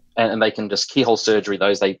can just keyhole surgery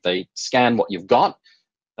those. They scan what you've got,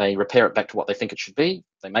 they repair it back to what they think it should be.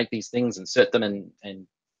 They make these things, insert them, and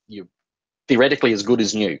you're theoretically as good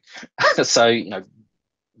as new. So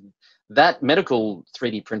that medical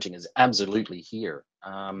 3D printing is absolutely here.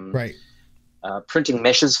 Right. Printing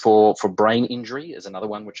meshes for brain injury is another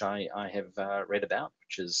one which I have read about,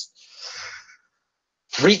 which is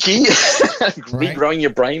freaky. Regrowing your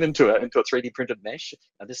brain into a 3D printed mesh.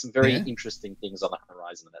 There's some very interesting things on the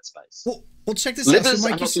horizon in that space. Well, check this Livers, out. So,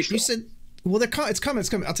 Mike, I'm not too sure. You said, well, it's coming.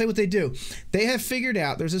 I'll tell you what they do. They have figured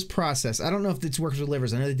out there's this process. I don't know if it works with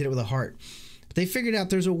livers. I know they did it with a heart. But they figured out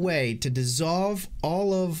there's a way to dissolve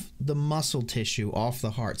all of the muscle tissue off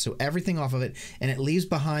the heart, so everything off of it, and it leaves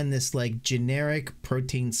behind this like generic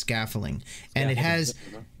protein scaffolding, and it has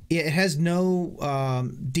no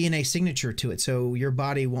DNA signature to it, so your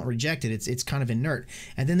body won't reject it. It's kind of inert.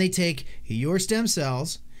 And then they take your stem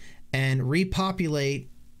cells and repopulate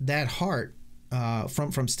that heart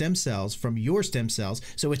from stem cells, from your stem cells.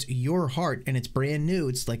 So it's your heart, and it's brand new.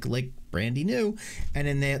 It's like brandy new. And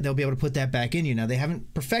then they'll be able to put that back in you. Now, they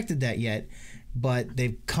haven't perfected that yet, but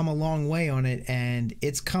they've come a long way on it, and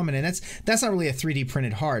it's coming. And that's not really a 3D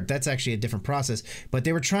printed heart. That's actually a different process. But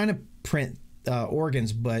they were trying to print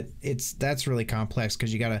organs, but that's really complex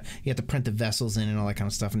because you have to print the vessels in and all that kind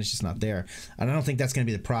of stuff, and it's just not there. And I don't think that's going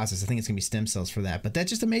to be the process. I think it's going to be stem cells for that. But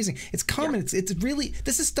that's just amazing. It's coming. Yeah. It's really,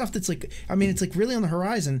 this is stuff that's like, I mean, it's like really on the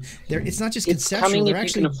horizon. It's not just conceptual. They're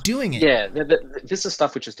actually doing it. Yeah, this is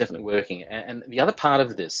stuff which is definitely working. And the other part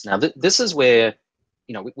of this, now this is where,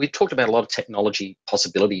 you know, we've talked about a lot of technology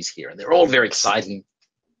possibilities here, and they're all very exciting,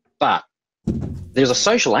 but there's a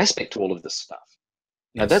social aspect to all of this stuff.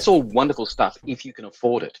 Now, that's all wonderful stuff if you can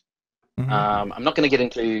afford it. Mm-hmm. I'm not going to get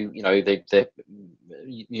into, you know, the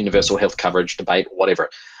universal health coverage debate or whatever.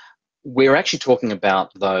 We're actually talking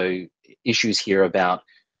about, though, issues here about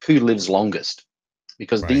who lives longest,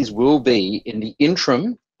 because these will be in the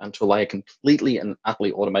interim until they are completely and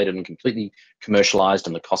utterly automated and completely commercialized,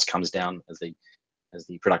 and the cost comes down as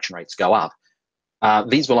the production rates go up.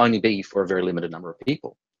 These will only be for a very limited number of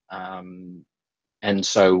people, and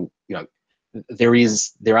so, you know,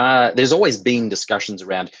 there's always been discussions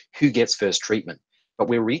around who gets first treatment, but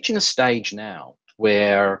we're reaching a stage now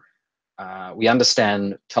where we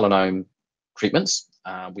understand telanome treatments.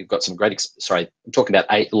 We've got some great, I'm talking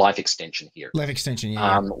about life extension here. Life extension,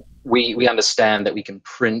 yeah. We understand that we can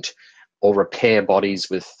print or repair bodies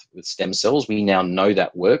with stem cells. We now know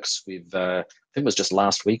that works. I think it was just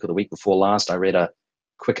last week or the week before last, I read a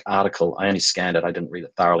quick article. I only scanned it. I didn't read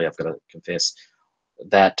it thoroughly, I've got to confess,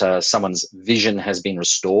 that someone's vision has been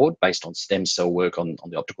restored based on stem cell work on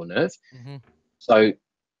the optical nerve. Mm-hmm. So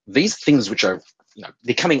these things, which are, you know,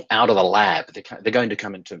 they're coming out of the lab, they're going to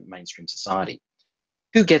come into mainstream society.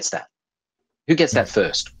 Who gets that? Who gets that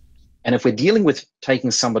first? And if we're dealing with taking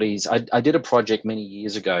somebody's, I did a project many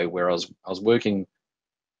years ago where I was working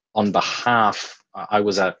on behalf, I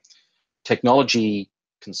was a technology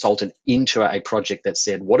consultant into a project that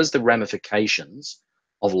said, what is the ramifications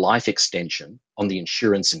of life extension on the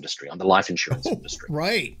insurance industry, on the life insurance industry?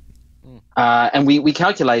 Right. And we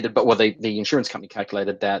calculated, the insurance company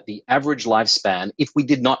calculated that the average lifespan, if we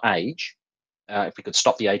did not age, if we could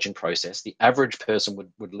stop the aging process, the average person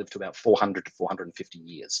would live to about 400 to 450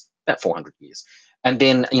 years, about 400 years. And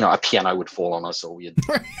then, you know, a piano would fall on us, or we'd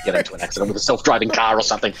get into an accident with a self-driving car or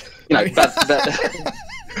something, you know, but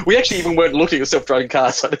we actually even weren't looking at self-driving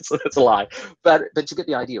cars, so that's a lie. But you get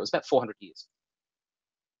the idea. It was about 400 years.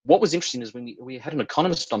 What was interesting is when we had an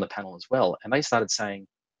economist on the panel as well, and they started saying,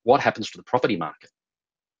 what happens to the property market?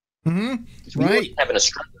 Mm-hmm. We have in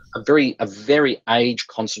Australia a very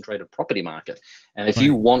age-concentrated property market. And if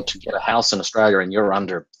you want to get a house in Australia and you're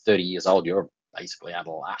under 30 years old, you're basically out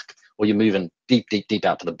of luck, or you're moving deep, deep, deep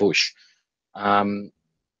out to the bush. You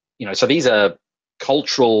know, so these are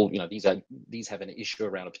cultural, you know, these have an issue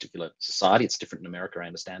around a particular society. It's different in America, I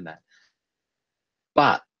understand that.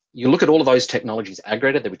 But you look at all of those technologies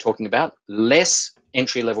aggregated that we're talking about, less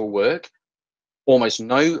entry-level work, almost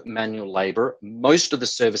no manual labor. Most of the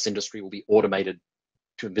service industry will be automated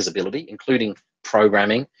to invisibility, including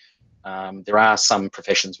programming. There are some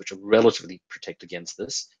professions which are relatively protected against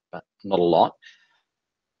this, but not a lot.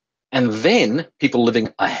 And then people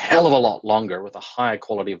living a hell of a lot longer with a higher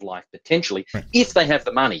quality of life, potentially, if they have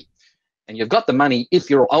the money. And you've got the money if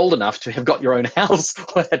you're old enough to have got your own house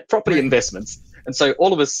or had property investments. And so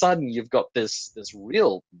all of a sudden you've got this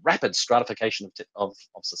real rapid stratification of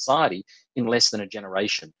society in less than a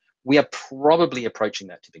generation. We are probably approaching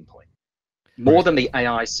that tipping point. More than the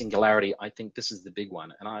AI singularity, I think this is the big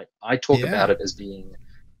one. And I talk about it as being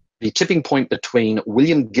the tipping point between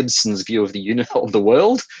William Gibson's view of the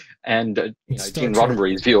world and Gene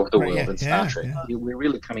Roddenberry's view of the world in Star Trek. Yeah. We're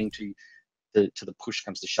really coming to the push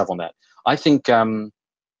comes to shove on that. I think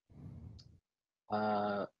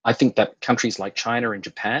that countries like China and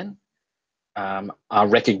Japan are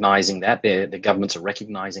recognizing that. The governments are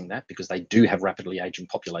recognizing that because they do have rapidly aging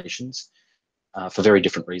populations for very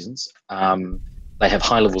different reasons. They have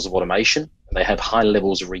high levels of automation, and they have high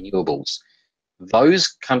levels of renewables. Those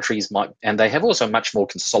countries might, and they have also much more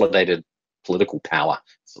consolidated political power,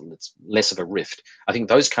 so it's less of a rift. I think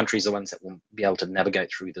those countries are the ones that will be able to navigate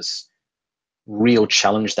through this real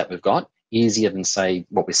challenge that we've got easier than, say,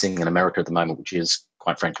 what we're seeing in America at the moment, which is,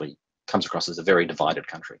 quite frankly, comes across as a very divided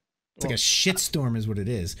country. It's like a shitstorm is what it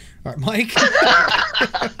is. All right, Mike.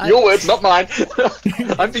 Your words, not mine.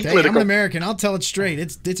 I'm being political. I'm an American. I'll tell it straight.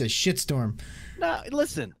 It's a shitstorm. No,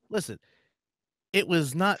 listen. It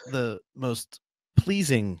was not the most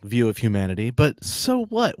pleasing view of humanity, but so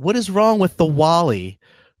what? What is wrong with the Wall-E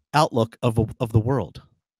outlook of the world?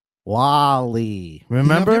 Wall-E,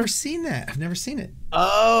 remember? I've never seen that. I've never seen it.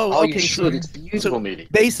 Oh, okay. You should. It's beautiful movie.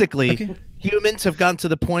 Basically, humans have gotten to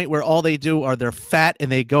the point where all they do are they're fat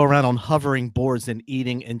and they go around on hovering boards and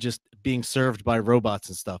eating and just being served by robots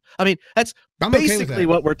and stuff. I mean, that's basically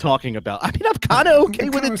what we're talking about. I mean, I'm kind of okay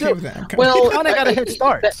with it too. Well, kind of got a head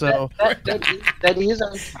start. That is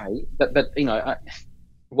okay, but you know,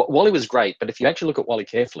 Wall-E was great. But if you actually look at Wall-E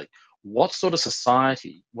carefully, what sort of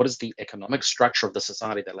society? What is the economic structure of the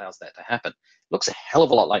society that allows that to happen? It looks a hell of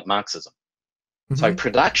a lot like Marxism. So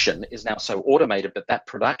production is now so automated, but that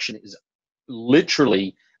production is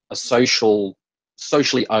literally a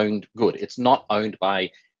socially owned good. It's not owned by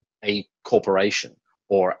a corporation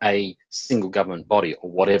or a single government body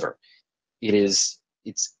or whatever.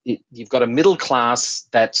 You've got a middle class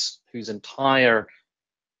whose entire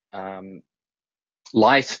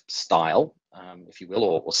lifestyle, if you will,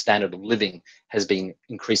 or standard of living has been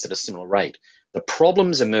increased at a similar rate. The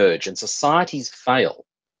problems emerge and societies fail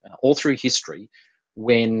all through history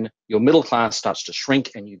when your middle class starts to shrink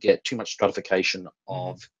and you get too much stratification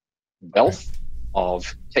of wealth,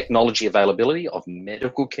 of technology availability, of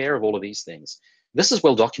medical care, of all of these things. This is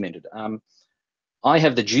well documented. I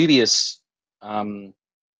have the dubious I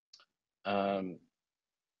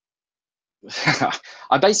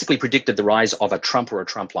basically predicted the rise of a Trump or a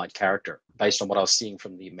Trump-like character based on what I was seeing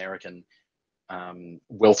from the American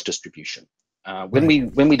wealth distribution. When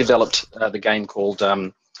we developed the game called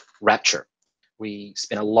Rapture, we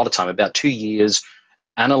spent a lot of time, about 2 years,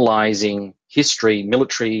 analyzing history,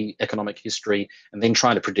 military, economic history, and then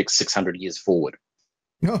trying to predict 600 years forward.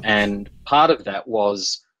 And part of that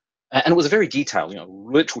was, and it was a very detailed,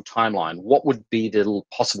 literal timeline. What would be the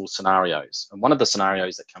possible scenarios? And one of the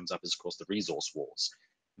scenarios that comes up is, of course, the resource wars.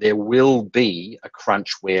 There will be a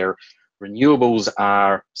crunch where renewables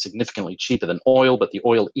are significantly cheaper than oil, but the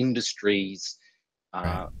oil industries,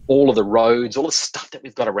 all of the roads, all the stuff that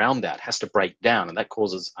we've got around that has to break down, and that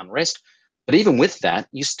causes unrest. But even with that,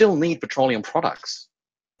 you still need petroleum products.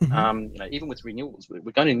 Even with renewables,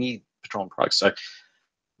 we're going to need petroleum products. So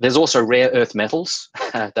there's also rare earth metals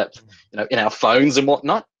that in our phones and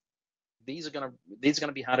whatnot. These are going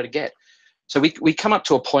to be harder to get. So we come up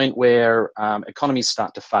to a point where economies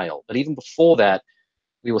start to fail. But even before that,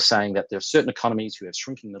 we were saying that there are certain economies who have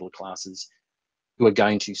shrinking middle classes who are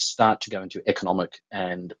going to start to go into economic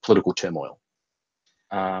and political turmoil.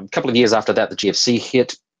 A couple of years after that, the GFC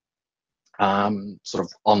hit, sort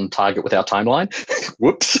of on target with our timeline.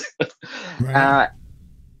 Whoops.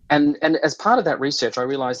 And as part of that research, I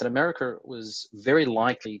realized that America was very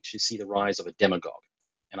likely to see the rise of a demagogue.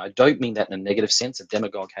 And I don't mean that in a negative sense. A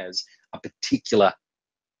demagogue has a particular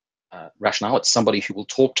rationale. It's somebody who will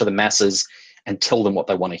talk to the masses and tell them what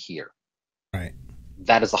they want to hear. Right.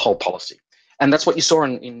 That is the whole policy. And that's what you saw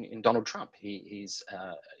in Donald Trump. He's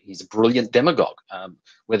a brilliant demagogue.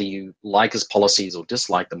 Whether you like his policies or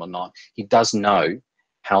dislike them or not, he does know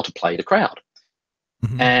how to play the crowd.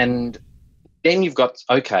 And then you've got,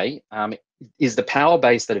 is the power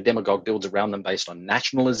base that a demagogue builds around them based on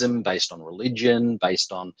nationalism, based on religion,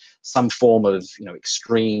 based on some form of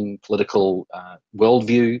extreme political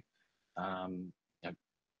worldview,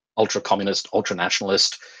 ultra-communist,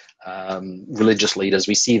 ultra-nationalist, religious leaders?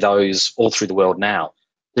 We see those all through the world now.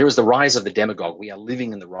 There is the rise of the demagogue. We are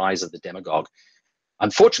living in the rise of the demagogue.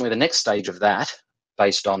 Unfortunately, the next stage of that,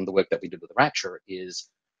 based on the work that we did with Rapture, is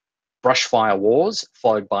brushfire wars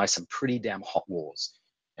followed by some pretty damn hot wars.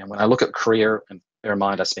 And when I look at Korea, and bear in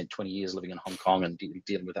mind I spent 20 years living in Hong Kong and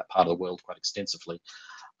dealing with that part of the world quite extensively,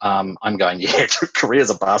 I'm going, Korea's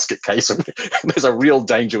a basket case, and there's a real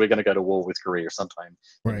danger we're going to go to war with Korea sometime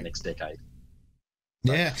in the next decade.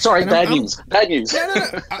 Yeah. Sorry, bad news. Bad news. No.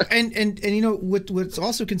 And what's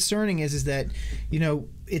also concerning is that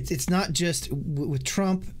it's not just with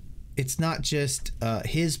Trump. it's not just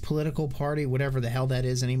his political party, whatever the hell that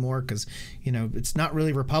is anymore, because it's not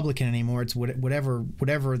really Republican anymore. It's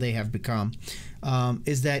whatever they have become.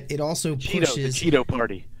 Is that it also pushes the Cheeto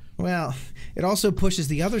party? Well, it also pushes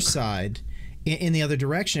the other side in the other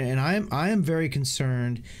direction, and I am very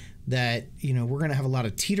concerned that we're going to have a lot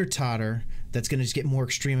of teeter-totter that's going to just get more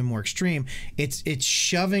extreme and more extreme. It's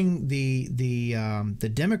shoving the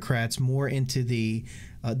Democrats more into the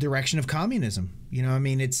direction of communism. I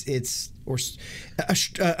mean, it's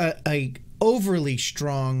a overly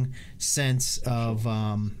strong sense of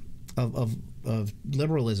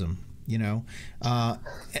liberalism. And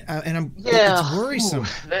it's worrisome.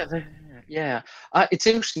 Yeah, it's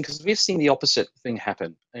interesting because we've seen the opposite thing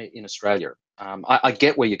happen in Australia. I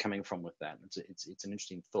get where you're coming from with that. It's an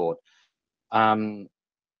interesting thought.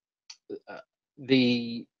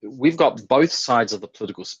 We've got both sides of the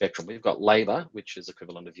political spectrum. We've got Labor, which is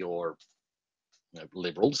equivalent of your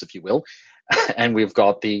Liberals, if you will, and we've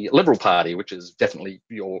got the Liberal Party, which is definitely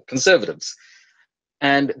your Conservatives.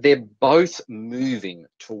 And they're both moving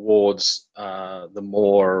towards the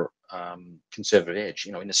more conservative edge.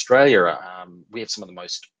 In Australia, we have some of the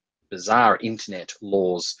most bizarre internet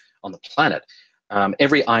laws on the planet.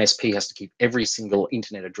 Every ISP has to keep every single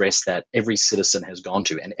internet address that every citizen has gone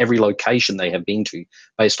to and every location they have been to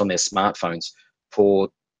based on their smartphones for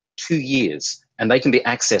 2 years. And they can be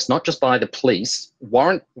accessed not just by the police,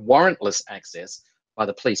 warrantless access by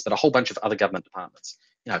the police, but a whole bunch of other government departments.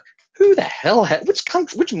 Who the hell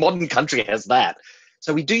which modern country has that?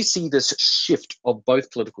 So we do see this shift of both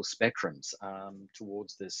political spectrums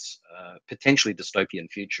towards this potentially dystopian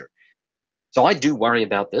future. So I do worry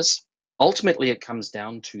about this. Ultimately, it comes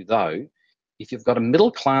down to, though, if you've got a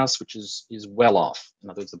middle class which is well off, in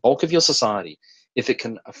other words, the bulk of your society, if it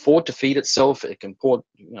can afford to feed itself, it can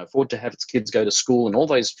afford to have its kids go to school and all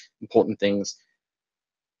those important things,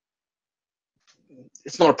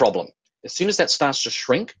 it's not a problem. As soon as that starts to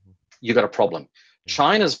shrink, you've got a problem.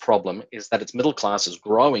 China's problem is that its middle class has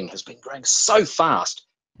been growing so fast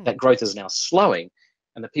that growth is now slowing,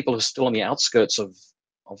 and the people who are still on the outskirts of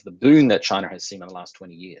the boom that China has seen in the last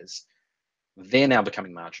 20 years, they're now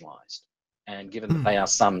becoming marginalized. And given that they are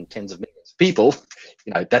some tens of millions of people,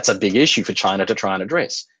 that's a big issue for China to try and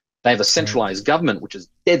address. They have a centralized government which is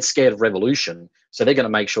dead scared of revolution, so they're going to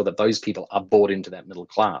make sure that those people are bought into that middle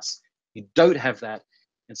class. You don't have that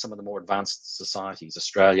in some of the more advanced societies,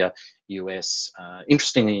 Australia, US.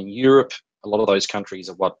 Interestingly, in Europe, a lot of those countries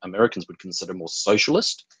are what Americans would consider more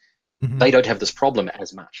socialist. They don't have this problem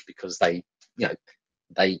as much because they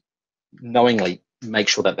knowingly make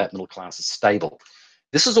sure that that middle class is stable.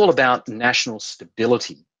 This is all about national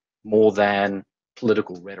stability more than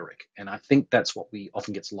political rhetoric. And I think that's what we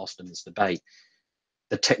often gets lost in this debate.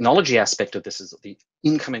 The technology aspect of this is the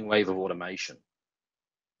incoming wave of automation.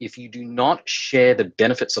 If you do not share the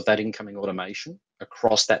benefits of that incoming automation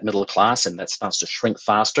across that middle class and that starts to shrink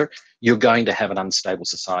faster, you're going to have an unstable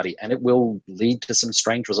society, and it will lead to some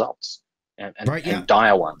strange results and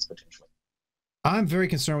dire ones potentially. I'm very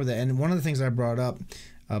concerned with that. And one of the things I brought up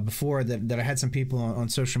before that I had some people on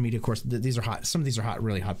social media, of course, these are hot. Some of these are hot,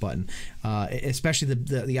 really hot button, especially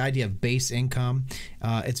the idea of base income.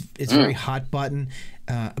 It's very hot button.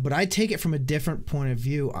 But I take it from a different point of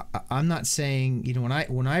view. I'm not saying,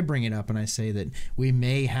 when I bring it up and I say that we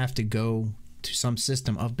may have to go to some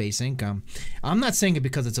system of base income, I'm not saying it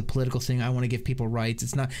because it's a political thing. I want to give people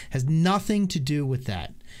rights. Has nothing to do with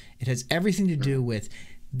that. It has everything to do with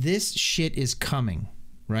this shit is coming,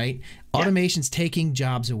 right? Yeah. Automation's taking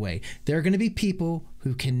jobs away. There are going to be people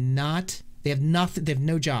who cannot. They have nothing. They have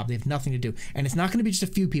no job. They have nothing to do, and it's not going to be just a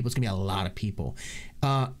few people. It's going to be a lot of people.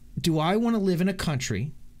 Do I want to live in a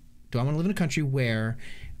country? Do I want to live in a country where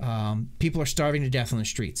people are starving to death on the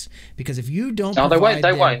streets? Because if you don't, no, they won't.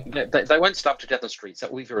 They won't starve to death on the streets. That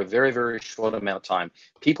will be for a very, very short amount of time.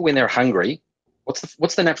 People, when they're hungry,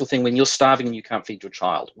 what's the natural thing when you're starving and you can't feed your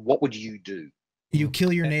child? What would you do? You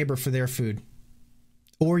kill your neighbor for their food,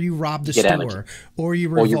 or you rob the store, or you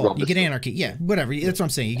revolt. You get anarchy. Yeah, whatever. That's what I'm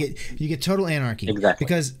saying. You get total anarchy. Exactly.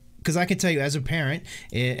 Because I can tell you as a parent,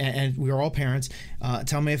 and we are all parents,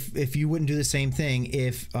 tell me if you wouldn't do the same thing.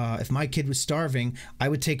 If my kid was starving, I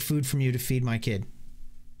would take food from you to feed my kid.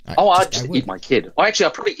 I'd just eat my kid. I'd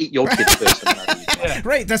probably eat your kid first. Yeah.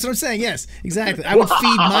 Right, that's what I'm saying. Yes, exactly. I would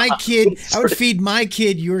feed my kid. I would feed my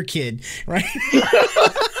kid your kid. Right.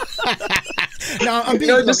 No,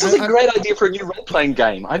 this is a great idea for a new role-playing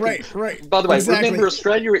game. Right. By the way, remember,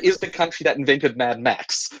 Australia is the country that invented Mad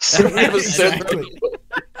Max. So exactly.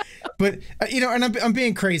 But and I'm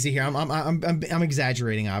being crazy here. I'm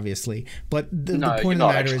exaggerating, obviously. But the point of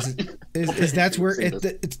the matter is that's where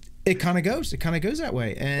It kind of goes that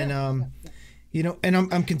way. And you know, and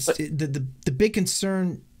the big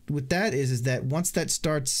concern with that is that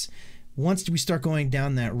once we start going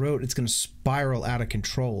down that road, it's going to spiral out of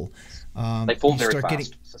control. They fall very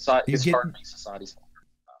fast. Society's fall very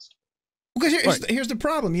fast. Because here's the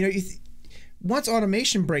problem. You know, once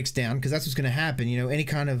automation breaks down, because that's what's going to happen, you know, any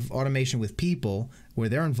kind of automation with people where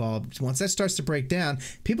they're involved, once that starts to break down,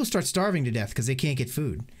 people start starving to death because they can't get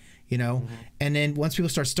food, you know. And then once people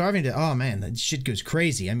start starving to, oh man, that shit goes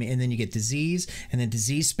crazy. I mean, and then you get disease, and then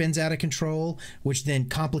disease spins out of control, which then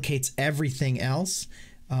complicates everything else.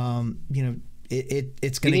 You know,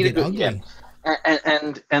 it's going to get ugly. Yeah.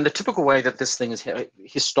 And the typical way that this thing is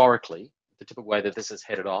historically, the typical way that this is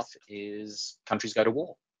headed off is countries go to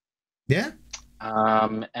war. Yeah.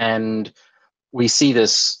 And we see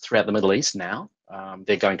this throughout the Middle East now.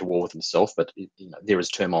 They're going to war with themselves, but you know, there is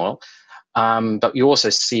turmoil. But you also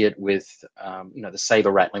see it with you know, the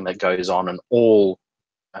saber rattling that goes on, and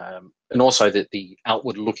also the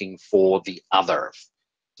outward looking for the other.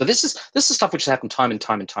 So this is stuff which has happened time and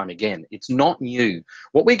time again. It's not new.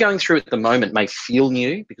 What we're going through at the moment may feel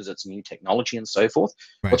new because it's new technology and so forth.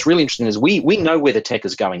 Right. What's really interesting is we know where the tech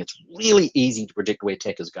is going. It's really easy to predict where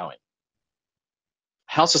tech is going.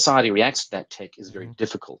 How society reacts to that tech is very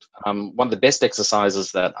difficult. One of the best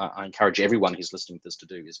exercises that I encourage everyone who's listening to this to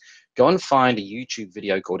do is go and find a YouTube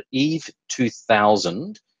video called Eve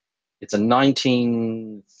 2000. It's a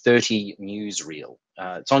 1930 newsreel.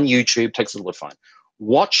 It's on YouTube, takes a little bit of time.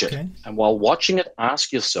 Watch it, and while watching it,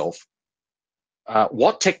 ask yourself,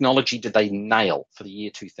 what technology did they nail for the year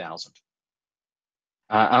 2000?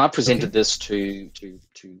 And I presented this to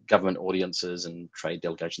government audiences and trade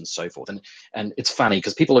delegations and so forth. And it's funny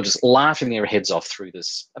because people are just laughing their heads off through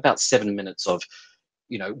this about 7 minutes of,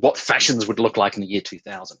 you know, what fashions would look like in the year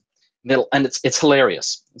 2000. And it's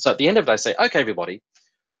hilarious. So at the end of it, I say, okay, everybody,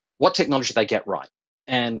 what technology did they get right?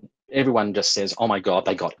 And everyone just says, oh my God,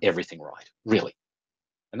 they got everything right, really.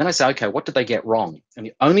 And then I say, okay, what did they get wrong? And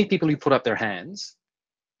the only people who put up their hands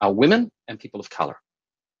are women and people of color.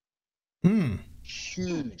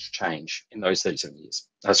 Huge change in those 37 years.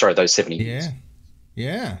 Those 70 years.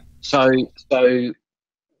 Yeah. So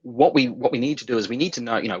what we need to do is we need to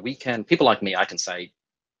know, you know, people like me, I can say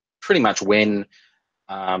pretty much when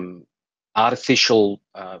artificial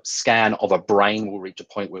scan of a brain will reach a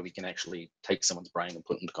point where we can actually take someone's brain and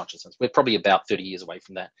put it into consciousness. We're probably about 30 years away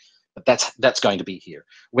from that. But that's going to be here.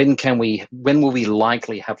 When will we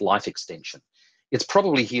likely have life extension? It's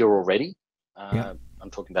probably here already. I'm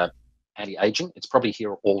talking about anti-aging. It's probably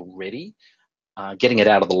here already. Getting it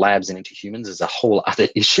out of the labs and into humans is a whole other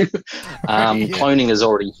issue. Cloning is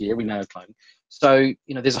already here. We know cloning. So,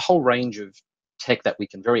 you know, there's a whole range of tech that we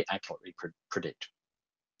can very accurately predict.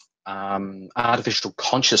 Artificial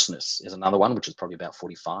consciousness is another one, which is probably about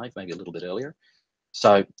 45, maybe a little bit earlier.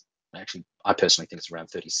 So actually, I personally think it's around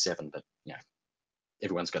 37, but you know,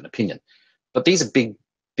 everyone's got an opinion. But these are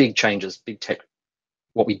big changes, big tech.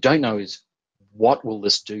 What we don't know is what will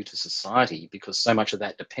this do to society, because so much of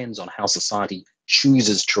that depends on how society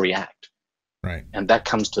chooses to react. Right. And that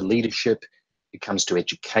comes to leadership, it comes to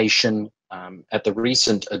education. At the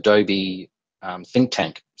recent Adobe think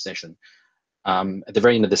tank session, at the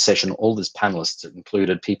very end of the session, all these panelists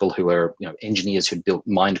included people who are, you know, engineers who built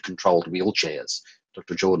mind-controlled wheelchairs,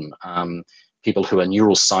 Dr. Jordan, people who are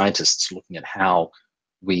neuroscientists looking at how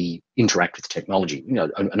we interact with technology, you know,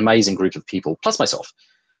 an amazing group of people, plus myself.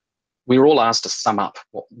 We were all asked to sum up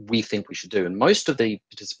what we think we should do. And most of the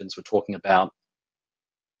participants were talking about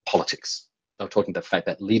politics. They were talking about the fact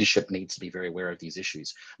that leadership needs to be very aware of these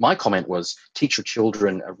issues. My comment was, teach your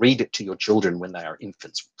children, read it to your children when they are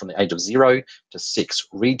infants, from the age of 0 to 6.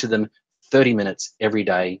 Read to them 30 minutes every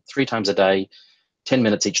day, 3 times a day, 10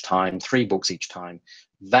 minutes each time, 3 books each time.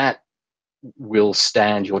 That will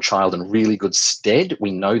stand your child in really good stead.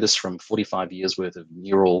 We know this from 45 years worth of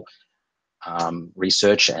neural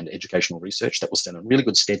research and educational research. That will stand in really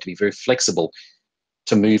good stead to be very flexible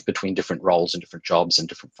to move between different roles and different jobs and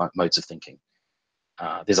different modes of thinking.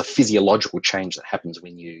 There's a physiological change that happens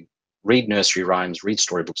when you read nursery rhymes, read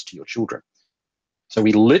storybooks to your children. So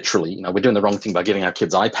we literally, you know, we're doing the wrong thing by giving our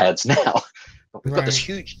kids iPads now. But we've got this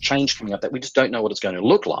huge change coming up that we just don't know what it's going to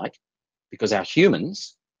look like, because our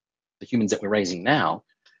humans, the humans that we're raising now,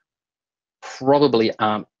 probably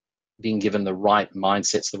aren't being given the right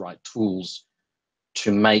mindsets, the right tools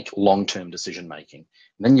to make long-term decision making.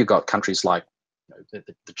 And then you've got countries like, you know,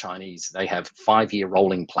 the Chinese. They have 5-year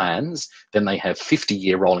rolling plans, then they have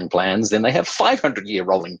 50-year rolling plans, then they have 500-year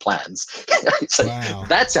rolling plans. So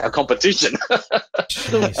that's our competition.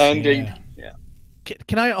 Jeez, and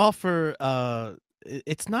Can I offer?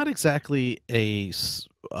 It's not exactly a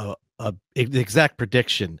the exact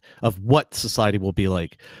prediction of what society will be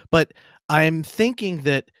like. But I'm thinking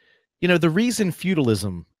that, you know, the reason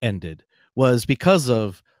feudalism ended was because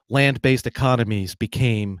of land-based economies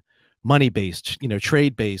became money-based, you know,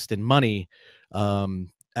 trade-based, and money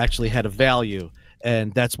actually had a value.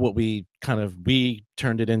 And that's what we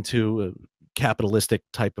turned it into a capitalistic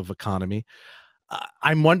type of economy.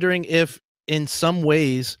 I'm wondering if in some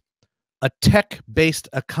ways a tech-based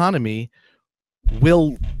economy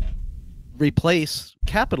will replace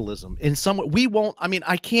capitalism in some way. We won't, I mean,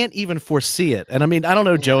 I can't even foresee it. And I mean, I don't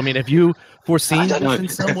know, Joe, I mean, have you foreseen this in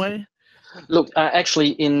some way? Look, actually,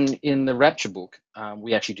 in the Rapture book,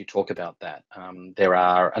 we actually do talk about that. There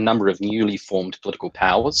are a number of newly formed political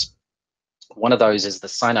powers. One of those is the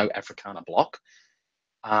Sino-Africana bloc,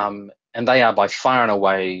 and they are by far and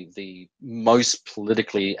away the most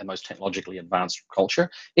politically and most technologically advanced culture.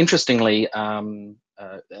 Interestingly, and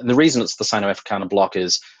the reason it's the Sino-Africana bloc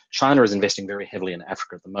is China is investing very heavily in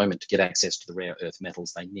Africa at the moment to get access to the rare earth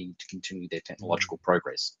metals they need to continue their technological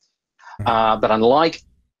progress. But unlike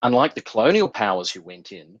the colonial powers who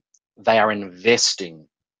went in, they are investing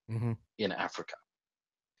in Africa.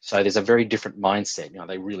 So there's a very different mindset. You know,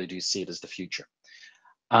 they really do see it as the future.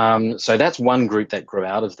 So that's one group that grew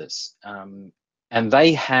out of this. And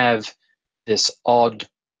they have this odd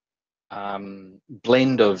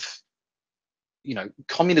blend of, you know,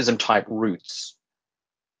 communism type roots,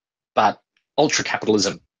 but ultra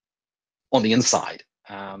capitalism on the inside.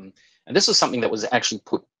 And this was something that was actually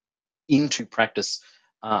put into practice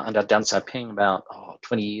under Deng Xiaoping about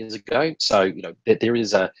 20 years ago. So, you know, there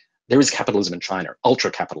is capitalism in China, ultra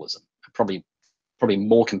capitalism, probably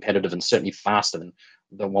more competitive and certainly faster than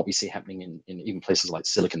what we see happening in even places like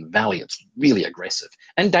Silicon Valley. It's really aggressive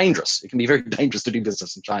and dangerous. It can be very dangerous to do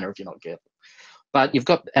business in China if you're not careful. But you've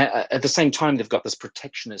got, at the same time, they've got this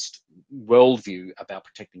protectionist worldview about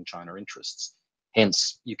protecting China interests.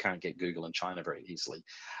 Hence, you can't get Google in China very easily.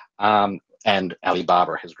 And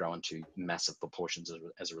Alibaba has grown to massive proportions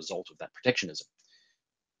as a result of that protectionism.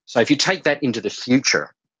 So if you take that into the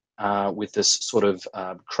future with this sort of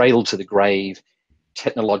cradle to the grave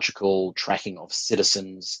technological tracking of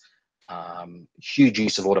citizens, huge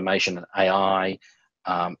use of automation and AI,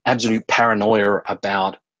 absolute paranoia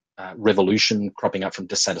about revolution cropping up from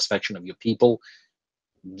dissatisfaction of your people,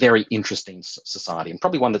 very interesting society, and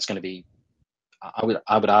probably one that's going to be, I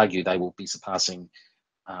would argue, they will be surpassing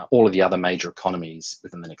all of the other major economies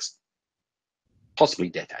within the next possibly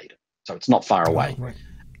decade. So it's not far away. Right.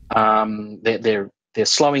 They're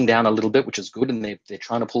slowing down a little bit, which is good, and they're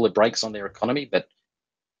trying to pull the brakes on their economy. But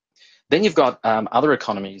then you've got other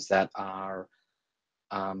economies that are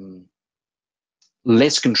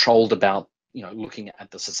less controlled about, you know, looking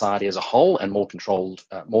at the society as a whole, and more controlled,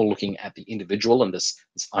 more looking at the individual, and this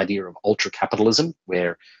idea of ultra capitalism,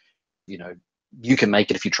 where, you know, you can make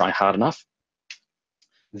it if you try hard enough.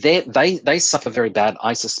 They suffer very bad.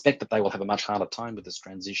 I suspect that they will have a much harder time with this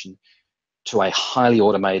transition to a highly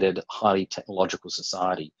automated, highly technological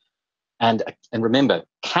society. And remember,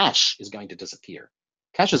 cash is going to disappear.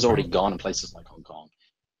 Cash is already gone in places like Hong Kong.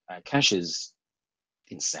 Cash is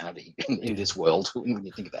insanity in this world when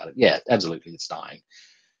you think about it. Yeah, absolutely, it's dying.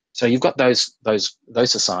 So you've got those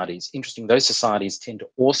societies. Interesting. Those societies tend to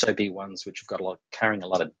also be ones which have got carrying a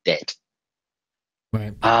lot of debt.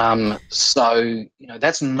 Right. So, you know,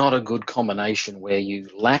 that's not a good combination where you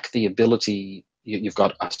lack the ability. You've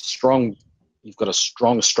got a strong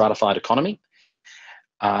stratified economy.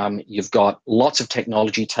 You've got lots of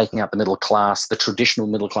technology taking up the middle class, the traditional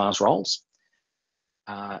middle class roles.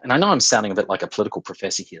 And I know I'm sounding a bit like a political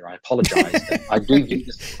professor here. I apologize. I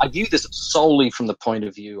view this solely from the point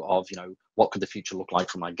of view of, you know, what could the future look like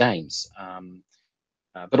for my games,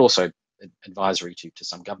 but also advisory to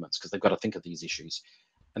some governments, because they've got to think of these issues.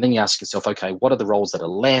 And then you ask yourself, okay, what are the roles that are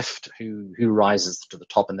left? Who rises to the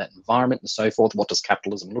top in that environment, and so forth? What does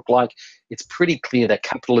capitalism look like? It's pretty clear that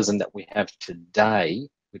capitalism that we have today,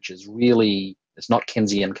 which is really, it's not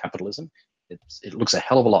Keynesian capitalism. It looks a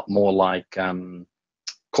hell of a lot more like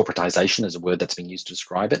corporatization, is a word that's been used to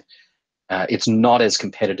describe it. It's not as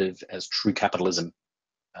competitive as true capitalism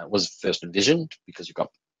was first envisioned, because you've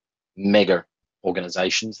got mega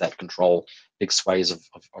organizations that control big swathes of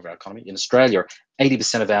our economy. In Australia,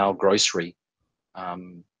 80% of our grocery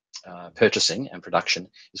purchasing and production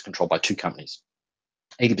is controlled by two companies.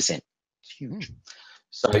 80%. It's huge.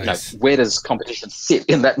 So, nice. You know, where does competition sit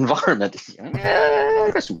in that environment?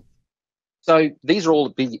 So these are all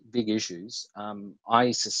big issues. I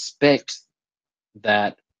suspect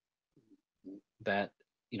that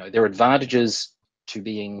you know, there are advantages to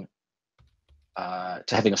being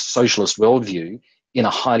to having a socialist worldview in a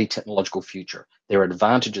highly technological future. There are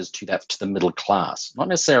advantages to that to the middle class, not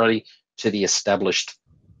necessarily to the established,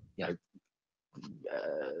 you know,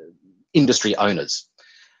 industry owners.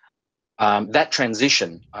 That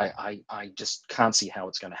transition, I just can't see how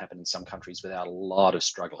it's going to happen in some countries without a lot of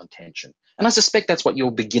struggle and tension. And I suspect that's what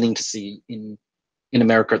you're beginning to see in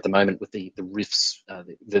America at the moment with the rifts,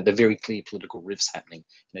 the very clear political rifts happening.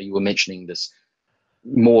 You know, you were mentioning this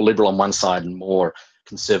more liberal on one side and more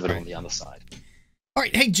conservative on the other side. All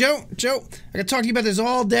right, hey Joe, I could talk to you about this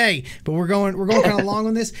all day, but we're going kind of long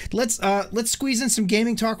on this. Let's squeeze in some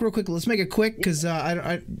gaming talk real quick. Let's make it quick because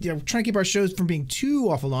we're trying to keep our shows from being too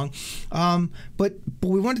awful long. But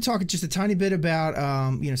we wanted to talk just a tiny bit about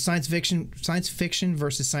science fiction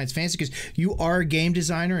versus science fantasy, because you are a game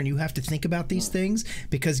designer and you have to think about these things,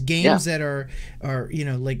 because games that are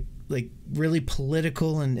like really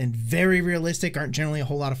political and very realistic aren't generally a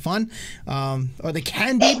whole lot of fun, or they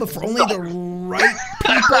can be, but for only the right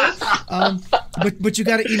people. But you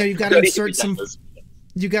got to insert some.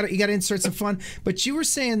 You got to insert some fun. But you were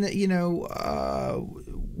saying that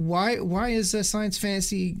why is science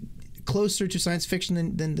fantasy closer to science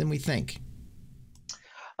fiction than we think?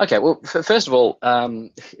 Okay, well, first of all,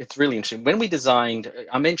 it's really interesting. When we designed,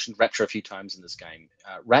 I mentioned Rapture a few times in this game.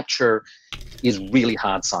 Rapture is really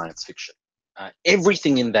hard science fiction.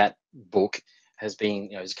 Everything in that book has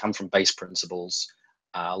come from base principles.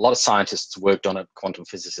 A lot of scientists worked on it, quantum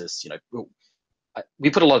physicists. We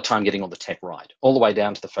put a lot of time getting all the tech right, all the way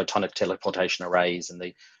down to the photonic teleportation arrays, and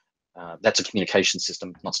that's a communication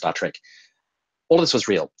system, not Star Trek. All of this was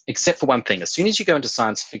real, except for one thing. As soon as you go into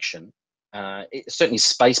science fiction, certainly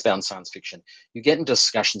space-bound science fiction, you get into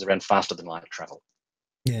discussions around faster than light travel,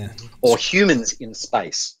 or humans in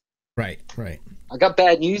space. Right. I got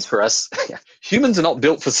bad news for us. Humans are not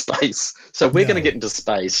built for space, so we're going to get into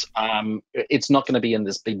space. It's not going to be in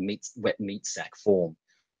this big wet meat sack form.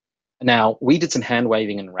 Now, we did some hand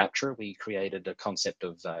waving in Rapture. We created a concept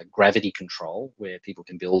of gravity control, where people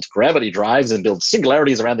can build gravity drives and build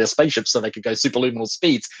singularities around their spaceships so they could go superluminal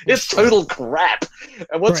speeds. It's total crap.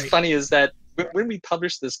 And what's funny is that when we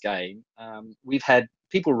published this game, we've had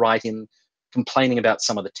people write in complaining about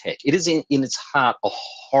some of the tech. It is in its heart a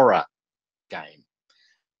horror game.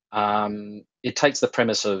 It takes the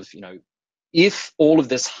premise of, if all of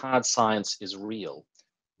this hard science is real,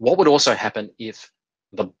 what would also happen if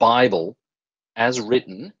the Bible, as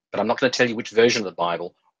written, but I'm not going to tell you which version of the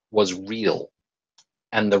Bible, was real,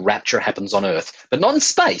 and the rapture happens on Earth, but not in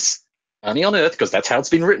space, only on Earth, because that's how it's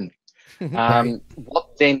been written.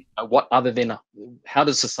 What then? What other than? How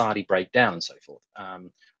does society break down and so forth?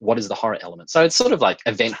 What is the horror element? So it's sort of like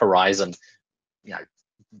Event Horizon,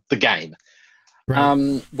 the game.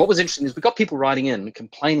 What was interesting is we got people writing in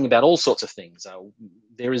complaining about all sorts of things.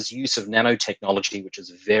 There is use of nanotechnology, which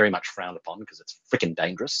is very much frowned upon because it's freaking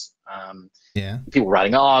dangerous. People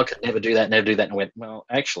writing, I could never do that, never do that. And I went, well,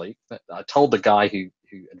 actually, I told the guy who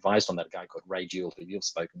advised on that, a guy called Ray Jewell, who you've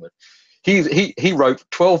spoken with. He wrote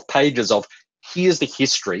 12 pages of, here's the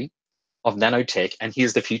history of nanotech and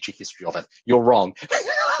here's the future history of it. You're wrong.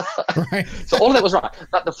 So all of that was right.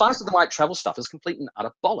 But the faster than light travel stuff is complete and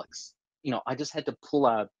utter bollocks. I just had to pull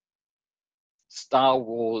a Star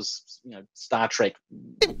Wars, Star Trek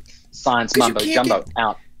science mumbo jumbo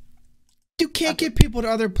out. You can't get people to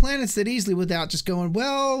other planets that easily without just going,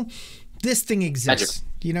 well, this thing exists.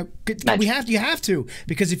 Magic. You have to,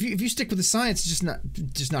 because if you stick with the science, it's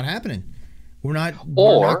just not happening. We're not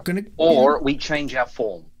going to. Or we change our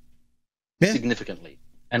form significantly,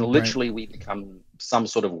 and literally we become some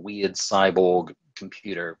sort of weird cyborg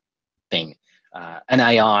computer thing. An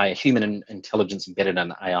AI, human intelligence embedded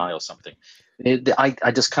in an AI or something.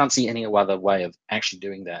 I just can't see any other way of actually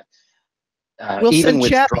doing that. Even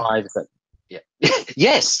with drives that,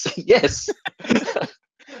 yes.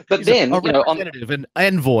 But then, an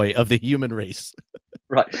envoy of the human race.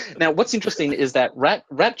 Right. Now, what's interesting is that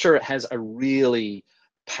Rapture has a really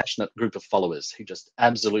passionate group of followers who just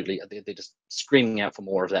absolutely, they're just screaming out for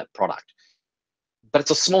more of that product. But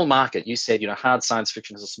it's a small market. You said, hard science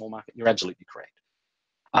fiction is a small market. You're absolutely correct.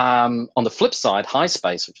 On the flip side, high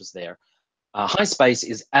space, which is there, high space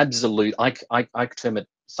is absolute. I term it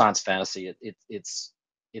science fantasy.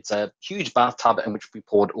 It's a huge bathtub in which we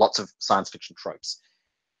poured lots of science fiction tropes,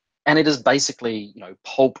 and it is basically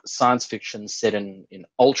pulp science fiction set in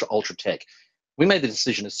ultra tech. We made the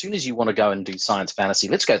decision, as soon as you want to go and do science fantasy,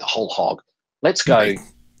 let's go the whole hog. Let's go.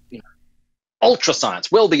 Ultra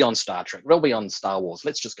science, well beyond Star Trek, well beyond Star Wars.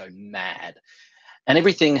 Let's just go mad. And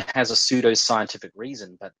everything has a pseudo-scientific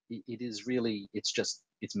reason, but it is really, it's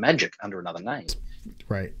magic under another name.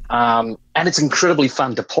 Right. And it's incredibly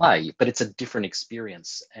fun to play, but it's a different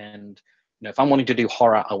experience. And You know, if I'm wanting to do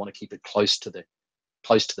horror, I want to keep it close to the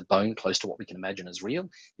bone, close to what we can imagine as real.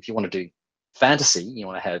 If you want to do fantasy, you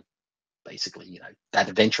want to have basically, you know, that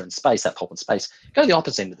adventure in space, that pulp in space, go to the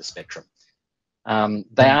opposite end of the spectrum.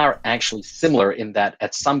 They are actually similar in that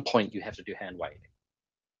at some point you have to do hand waving.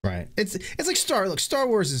 Right. It's like Star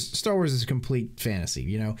Wars is a complete fantasy,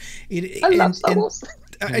 you know. I love Star Wars.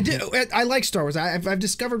 I like Star Wars. I've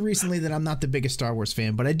discovered recently that I'm not the biggest Star Wars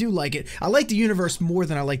fan, but I do like it. I like the universe more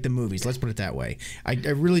than I like the movies. Let's put it that way. I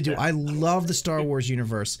really do. I love the Star Wars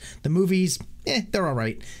universe. The movies, they're all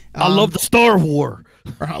right. I love the Star War.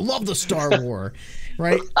 I love the Star War.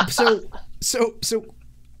 Right. So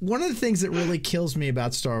one of the things that really kills me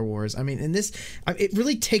about Star Wars, I mean, and this, it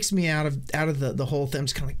really takes me out of the whole thing. I'm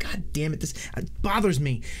just kind of like, God damn it, this bothers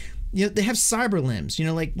me. You know, they have cyber limbs. You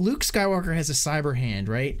know, like Luke Skywalker has a cyber hand,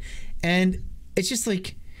 right? And it's just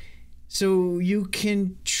like, so you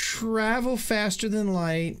can travel faster than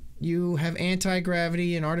light. You have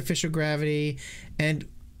anti-gravity and artificial gravity, and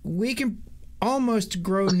we can almost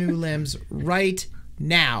grow new limbs right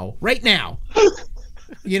now.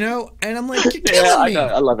 You know, and I'm like, you're killing me. I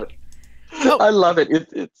know, I love it. Oh. I love it.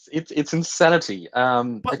 It's insanity.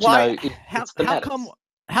 But why? You know,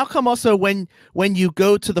 how come also when you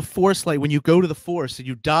go to the Force, like when you go to the Force and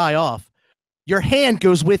you die off, your hand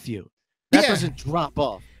goes with you. That doesn't drop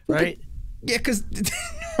off, right? Yeah, because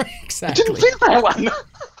exactly. I didn't think that one.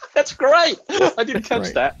 That's great. I didn't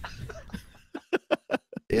catch that.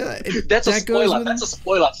 Yeah, that's a spoiler. That's a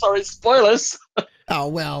spoiler. Sorry, spoilers. Oh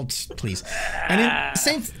well, please. And then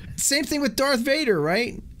same thing with Darth Vader,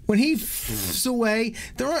 right? When he flies away,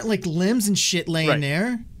 there aren't like limbs and shit laying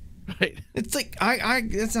there. Right. It's like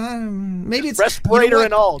it's maybe it's respirator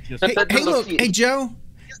and all. Just. Hey, look, hey Joe,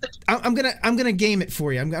 I'm gonna game it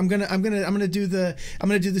for you. I'm gonna do the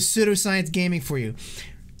pseudoscience gaming for you.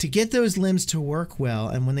 To get those limbs to work well,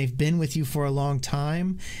 and when they've been with you for a long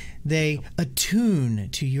time, they attune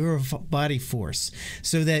to your body force,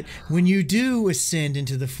 so that when you do ascend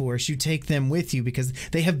into the Force, you take them with you because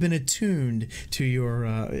they have been attuned to your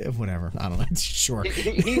whatever. I don't know. Sure.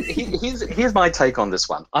 Here's my take on this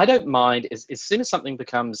one. I don't mind as soon as something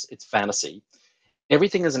becomes it's fantasy,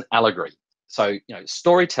 everything is an allegory. So you know,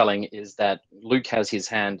 storytelling is that Luke has his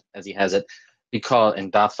hand as he has it,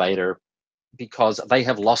 and Darth Vader, because they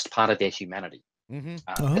have lost part of their humanity.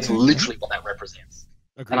 That's literally what that represents.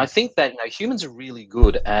 Agreed. And I think that, you know, humans are really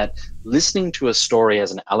good at listening to a story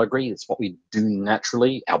as an allegory. It's what we do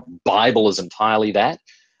naturally. Our Bible is entirely that.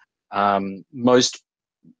 Most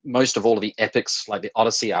of all of the epics, like the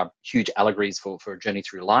Odyssey, are huge allegories for a journey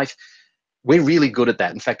through life. We're really good at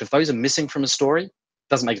that. In fact, if those are missing from a story, it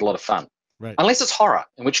doesn't make it a lot of fun. Right. Unless it's horror,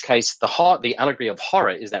 in which case the allegory of horror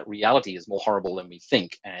is that reality is more horrible than we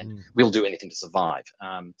think, and we'll do anything to survive.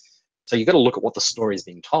 So you've got to look at what the story is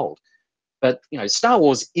being told. But you know, Star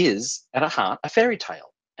Wars is at a heart a fairy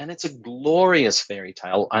tale, and it's a glorious fairy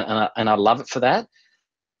tale, and I love it for that.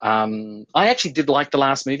 I actually did like the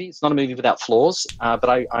last movie. It's not a movie without flaws, but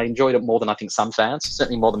I enjoyed it more than I think some fans.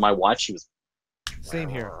 Certainly more than my wife. She was same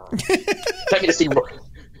here. Take me to see, but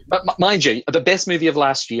mind you, the best movie of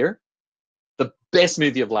last year. The best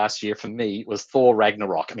movie of last year for me was Thor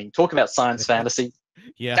Ragnarok. I mean, talk about science fantasy.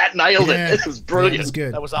 Yeah, that nailed it. It was brilliant. It was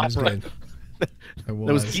good. That was opera. That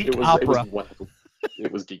was geek opera.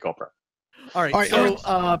 It was geek opera. All right.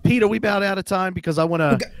 So, Peter, we about out of time because I want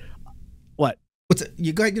to. Okay. What? What's it?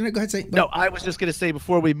 You go ahead. Say. No, I was just going to say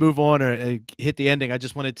before we move on or hit the ending, I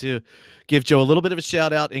just wanted to give Joe a little bit of a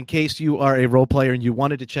shout out in case you are a role player and you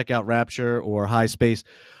wanted to check out Rapture or High Space.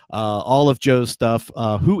 All of Joe's stuff.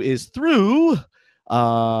 Who is through?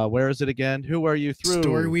 Where is it again? Who are you through?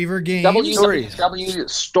 StoryWeaver Games.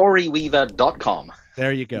 www.storyweaver.com.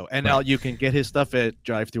 There you go. And now you can get his stuff at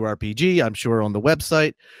DriveThruRPG, I'm sure, on the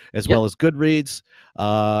website, as well as Goodreads.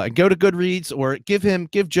 And go to Goodreads or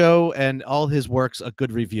give Joe and all his works a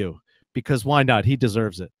good review, because why not? He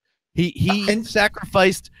deserves it. He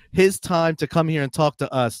sacrificed his time to come here and talk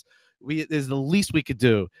to us. Is the least we could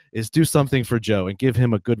do is do something for Joe and give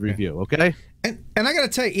him a good review, okay? And I gotta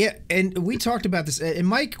tell you, and we talked about this. And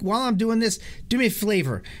Mike, while I'm doing this, do me a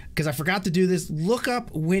favor, because I forgot to do this. Look up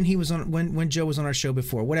when he was on when Joe was on our show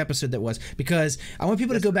before, what episode that was, because I want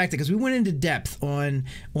people to go back to, because we went into depth on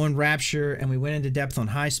Rapture, and we went into depth on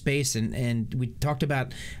High Space, and we talked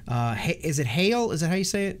about is it Hael? Is that how you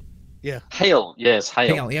say it? Yeah. Hael, yes,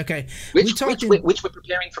 Hael. Hael, okay. Which we're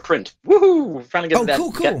preparing for print. Woohoo! We're trying to get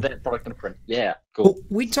get that product in print. Yeah, cool. Well,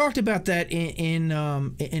 we talked about that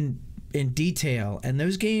in in detail. And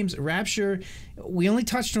those games, Rapture, we only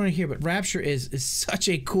touched on it here, but Rapture is such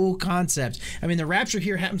a cool concept. I mean, the Rapture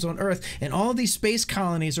here happens on Earth, and all these space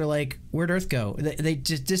colonies are like, where'd Earth go? They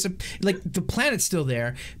just disappear. Like, the planet's still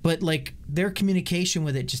there, but like their communication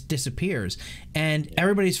with it just disappears, and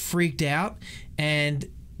everybody's freaked out.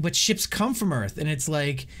 But ships come from Earth, and it's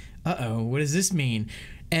like, uh-oh, what does this mean?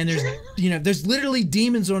 And there's there's literally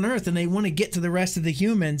demons on Earth, and they want to get to the rest of the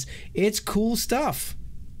humans. It's cool stuff.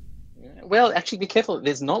 Well, actually, be careful.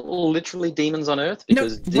 There's not literally demons on Earth,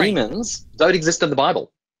 because demons don't exist in the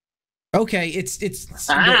Bible. Okay, is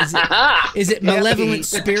it malevolent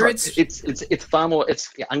spirits? It's far more.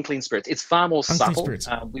 It's unclean spirits. It's far more subtle. Spirits.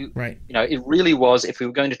 Right. It really was. If we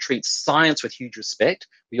were going to treat science with huge respect,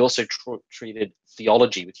 we also treated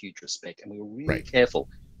theology with huge respect, and we were really careful.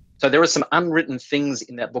 So there are some unwritten things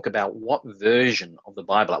in that book about what version of the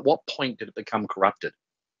Bible, at what point did it become corrupted?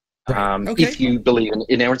 If you believe in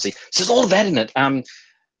inerrancy. So there's all of that in it.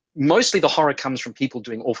 Mostly the horror comes from people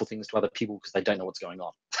doing awful things to other people because they don't know what's going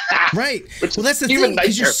on. Right. Well, that's the thing,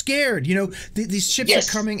 because you're scared. These ships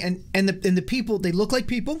are coming, and the people, they look like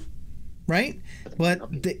people, right?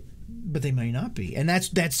 But they may not be, and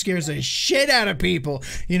that scares the shit out of people.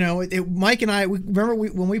 Mike and I,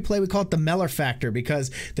 when we play, we call it the Meller factor,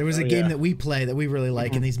 because there was a game that we play that we really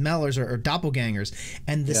like, and these Mellers are doppelgangers,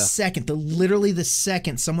 and literally the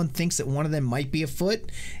second someone thinks that one of them might be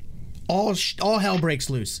afoot, all hell breaks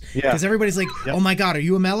loose, because everybody's like, oh my god, are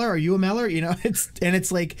you a Meller? Are you a Meller?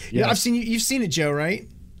 It's like, you've seen it, Joe, right?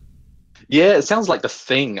 Yeah, it sounds like The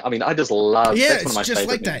Thing. I mean, I just love. Yeah, that's one of my just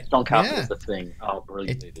like movies. that. John Carpenter's The Thing. Oh,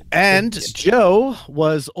 brilliant. And Joe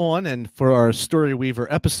was on, and for our StoryWeaver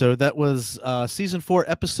episode, that was season 4,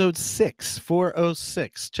 episode 6,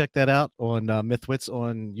 406. Check that out on MythWits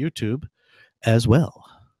on YouTube as well.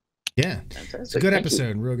 Yeah, it's a good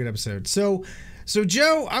episode, real good episode. So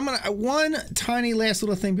Joe, I'm gonna one tiny last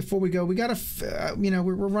little thing before we go. We gotta,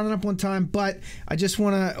 we're running up on time, but I just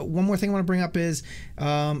wanna one more thing I wanna bring up is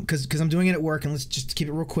because I'm doing it at work, and let's just keep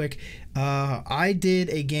it real quick. I did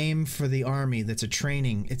a game for the Army that's a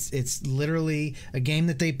training. It's literally a game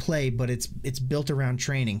that they play, but it's built around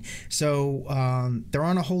training. So there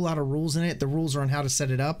aren't a whole lot of rules in it. The rules are on how to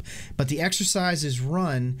set it up, but the exercise is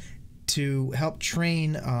run to help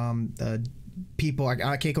train people.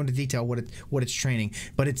 I can't go into detail what it's training,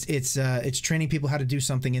 but it's training people how to do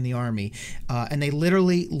something in the Army, and they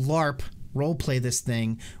literally LARP role play this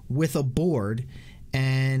thing with a board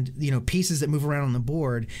and pieces that move around on the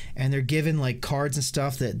board, and they're given like cards and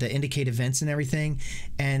stuff that indicate events and everything,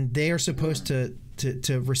 and they are supposed to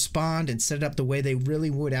respond and set it up the way they really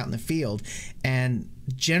would out in the field. And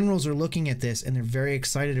generals are looking at this, and they're very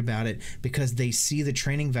excited about it because they see the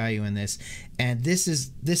training value in this. And this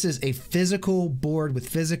is a physical board with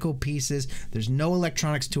physical pieces. There's no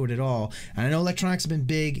electronics to it at all. And I know electronics have been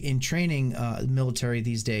big in training military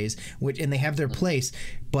these days, and they have their place.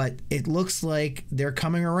 But it looks like they're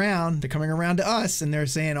coming around. They're coming around to us, and they're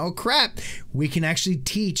saying, "Oh crap, we can actually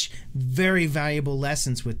teach very valuable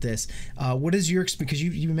lessons with this." What is your experience? Because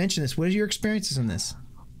you mentioned this. What are your experiences in this?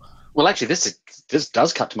 Well, actually, this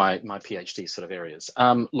does cut to my PhD sort of areas.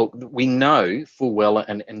 Look, we know full well,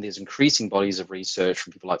 and there's increasing bodies of research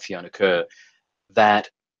from people like Fiona Kerr, that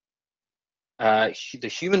the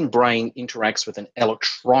human brain interacts with an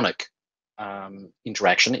electronic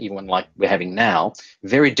interaction, even one like we're having now,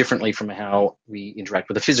 very differently from how we interact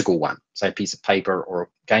with a physical one, say a piece of paper or a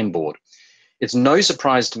game board. It's no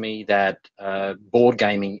surprise to me that board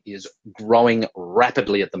gaming is growing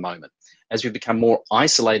rapidly at the moment. As we become more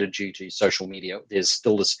isolated due to social media, there's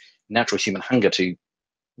still this natural human hunger to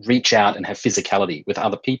reach out and have physicality with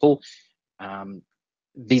other people.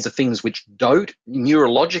 These are things which don't,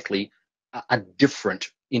 neurologically, are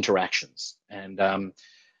different interactions. And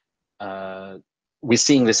we're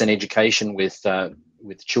seeing this in education with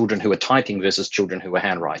children who are typing versus children who are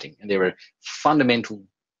handwriting. And there are fundamental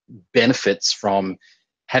benefits from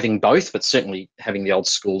having both, but certainly having the old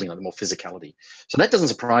school, the more physicality. So that doesn't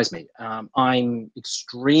surprise me. I'm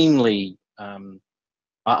extremely,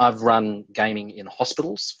 I've run gaming in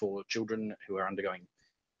hospitals for children who are undergoing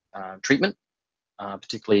treatment,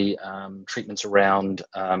 particularly treatments around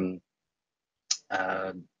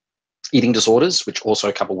eating disorders, which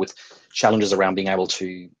also couple with challenges around being able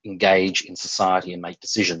to engage in society and make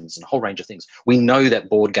decisions and a whole range of things. We know that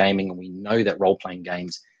board gaming and we know that role-playing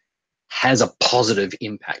games has a positive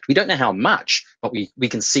impact. We don't know how much, but we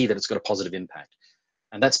can see that it's got a positive impact.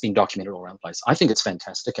 And that's been documented all around the place. I think it's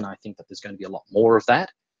fantastic, and I think that there's going to be a lot more of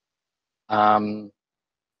that. The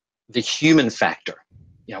human factor.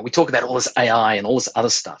 We talk about all this AI and all this other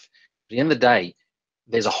stuff. At the end of the day,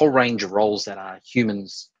 there's a whole range of roles that are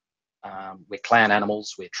humans we're clan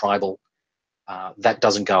animals, we're tribal. That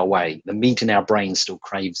doesn't go away. The meat in our brain still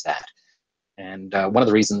craves that. And one of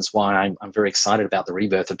the reasons why I'm very excited about the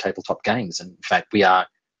rebirth of tabletop games, and in fact, we are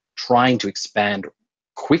trying to expand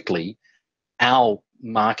quickly our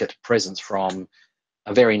market presence from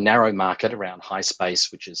a very narrow market around high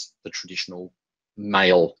space, which is the traditional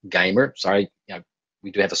male gamer. Sorry,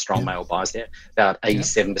 we do have a strong male bias there, about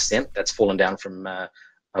 87%. That's fallen down from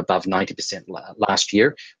above 90% last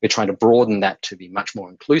year. We're trying to broaden that to be much more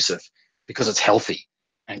inclusive because it's healthy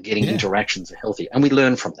and getting interactions are healthy. And we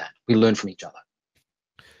learn from that. We learn from each other.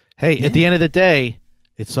 Hey, at the end of the day,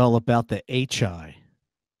 it's all about the HI.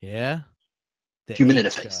 Yeah? The human HI.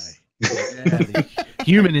 interface. The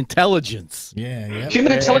human intelligence.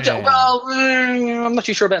 Human intelligence. Well, I'm not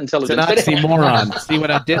too sure about intelligence. It's an oxymoron. See what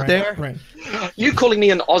I did there? Right. You calling me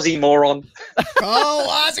an Aussie moron? Oh,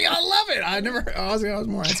 Aussie, I love it. I never Aussie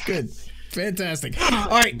moron. That's good. Fantastic. All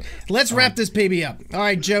right, let's wrap this baby up. All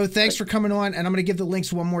right, Joe, thanks for coming on. And I'm going to give the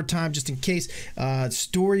links one more time just in case.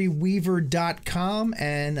 StoryWeaver.com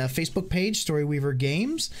and Facebook page, StoryWeaver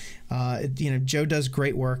Games. Joe does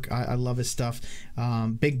great work. I love his stuff.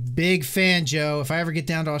 Big fan, Joe. If I ever get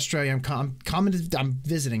down to Australia, I'm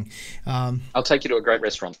visiting. I'll take you to a great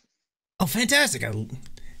restaurant. Oh, fantastic.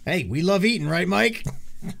 Hey, we love eating, right, Mike?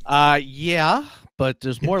 Yeah. But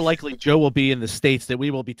there's more likely Joe will be in the States that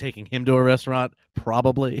we will be taking him to a restaurant,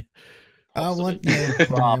 probably. Probably.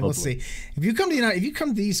 We'll see. If you come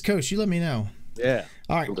to the East Coast, you let me know. Yeah.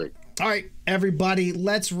 All right. All right, everybody,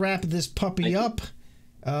 let's wrap this puppy up.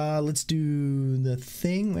 Let's do the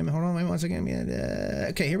thing. Wait a minute, hold on, wait 1 second.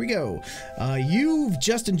 Okay, here we go. You've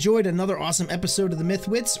just enjoyed another awesome episode of the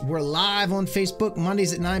MythWits. We're live on Facebook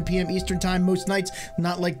Mondays at 9 p.m. Eastern Time most nights,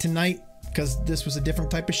 not like tonight, because this was a different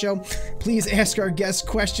type of show. Please ask our guests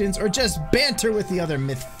questions or just banter with the other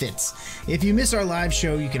MythFits. If you miss our live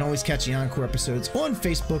show, you can always catch the encore episodes on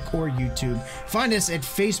Facebook or YouTube. Find us at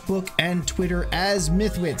Facebook and Twitter as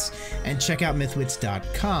MythWits, and check out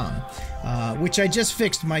MythWits.com. Which I just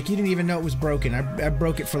fixed, Mike. You didn't even know it was broken. I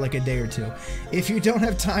broke it for like a day or two. If you don't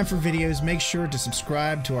have time for videos, make sure to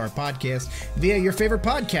subscribe to our podcast via your favorite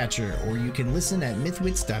podcatcher, or you can listen at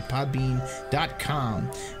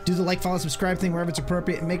mythwits.podbean.com. Do the like, follow, subscribe thing wherever it's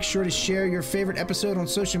appropriate, and make sure to share your favorite episode on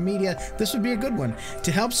social media. This would be a good one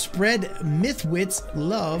to help spread MythWits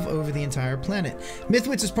love over the entire planet.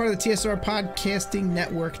 MythWits is part of the TSR Podcasting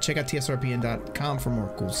Network. Check out tsrpn.com for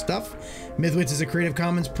more cool stuff. MythWits is a Creative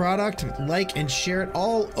Commons product. Like and share it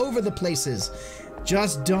all over the places.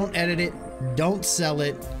 Just don't edit it, don't sell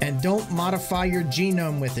it, and don't modify your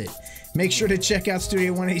genome with it. Make sure to check out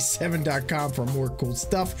studio187.com for more cool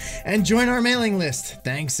stuff and join our mailing list.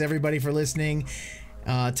 Thanks everybody for listening.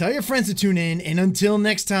 Tell your friends to tune in, and until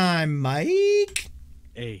next time, Mike.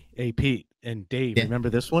 Hey, Pete and Dave, remember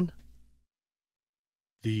this one?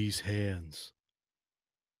 These hands.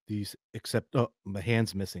 Except my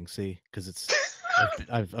hand's missing, see? Because it's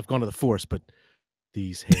I've gone to the force, but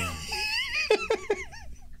these hands.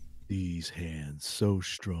 These hands so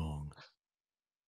strong.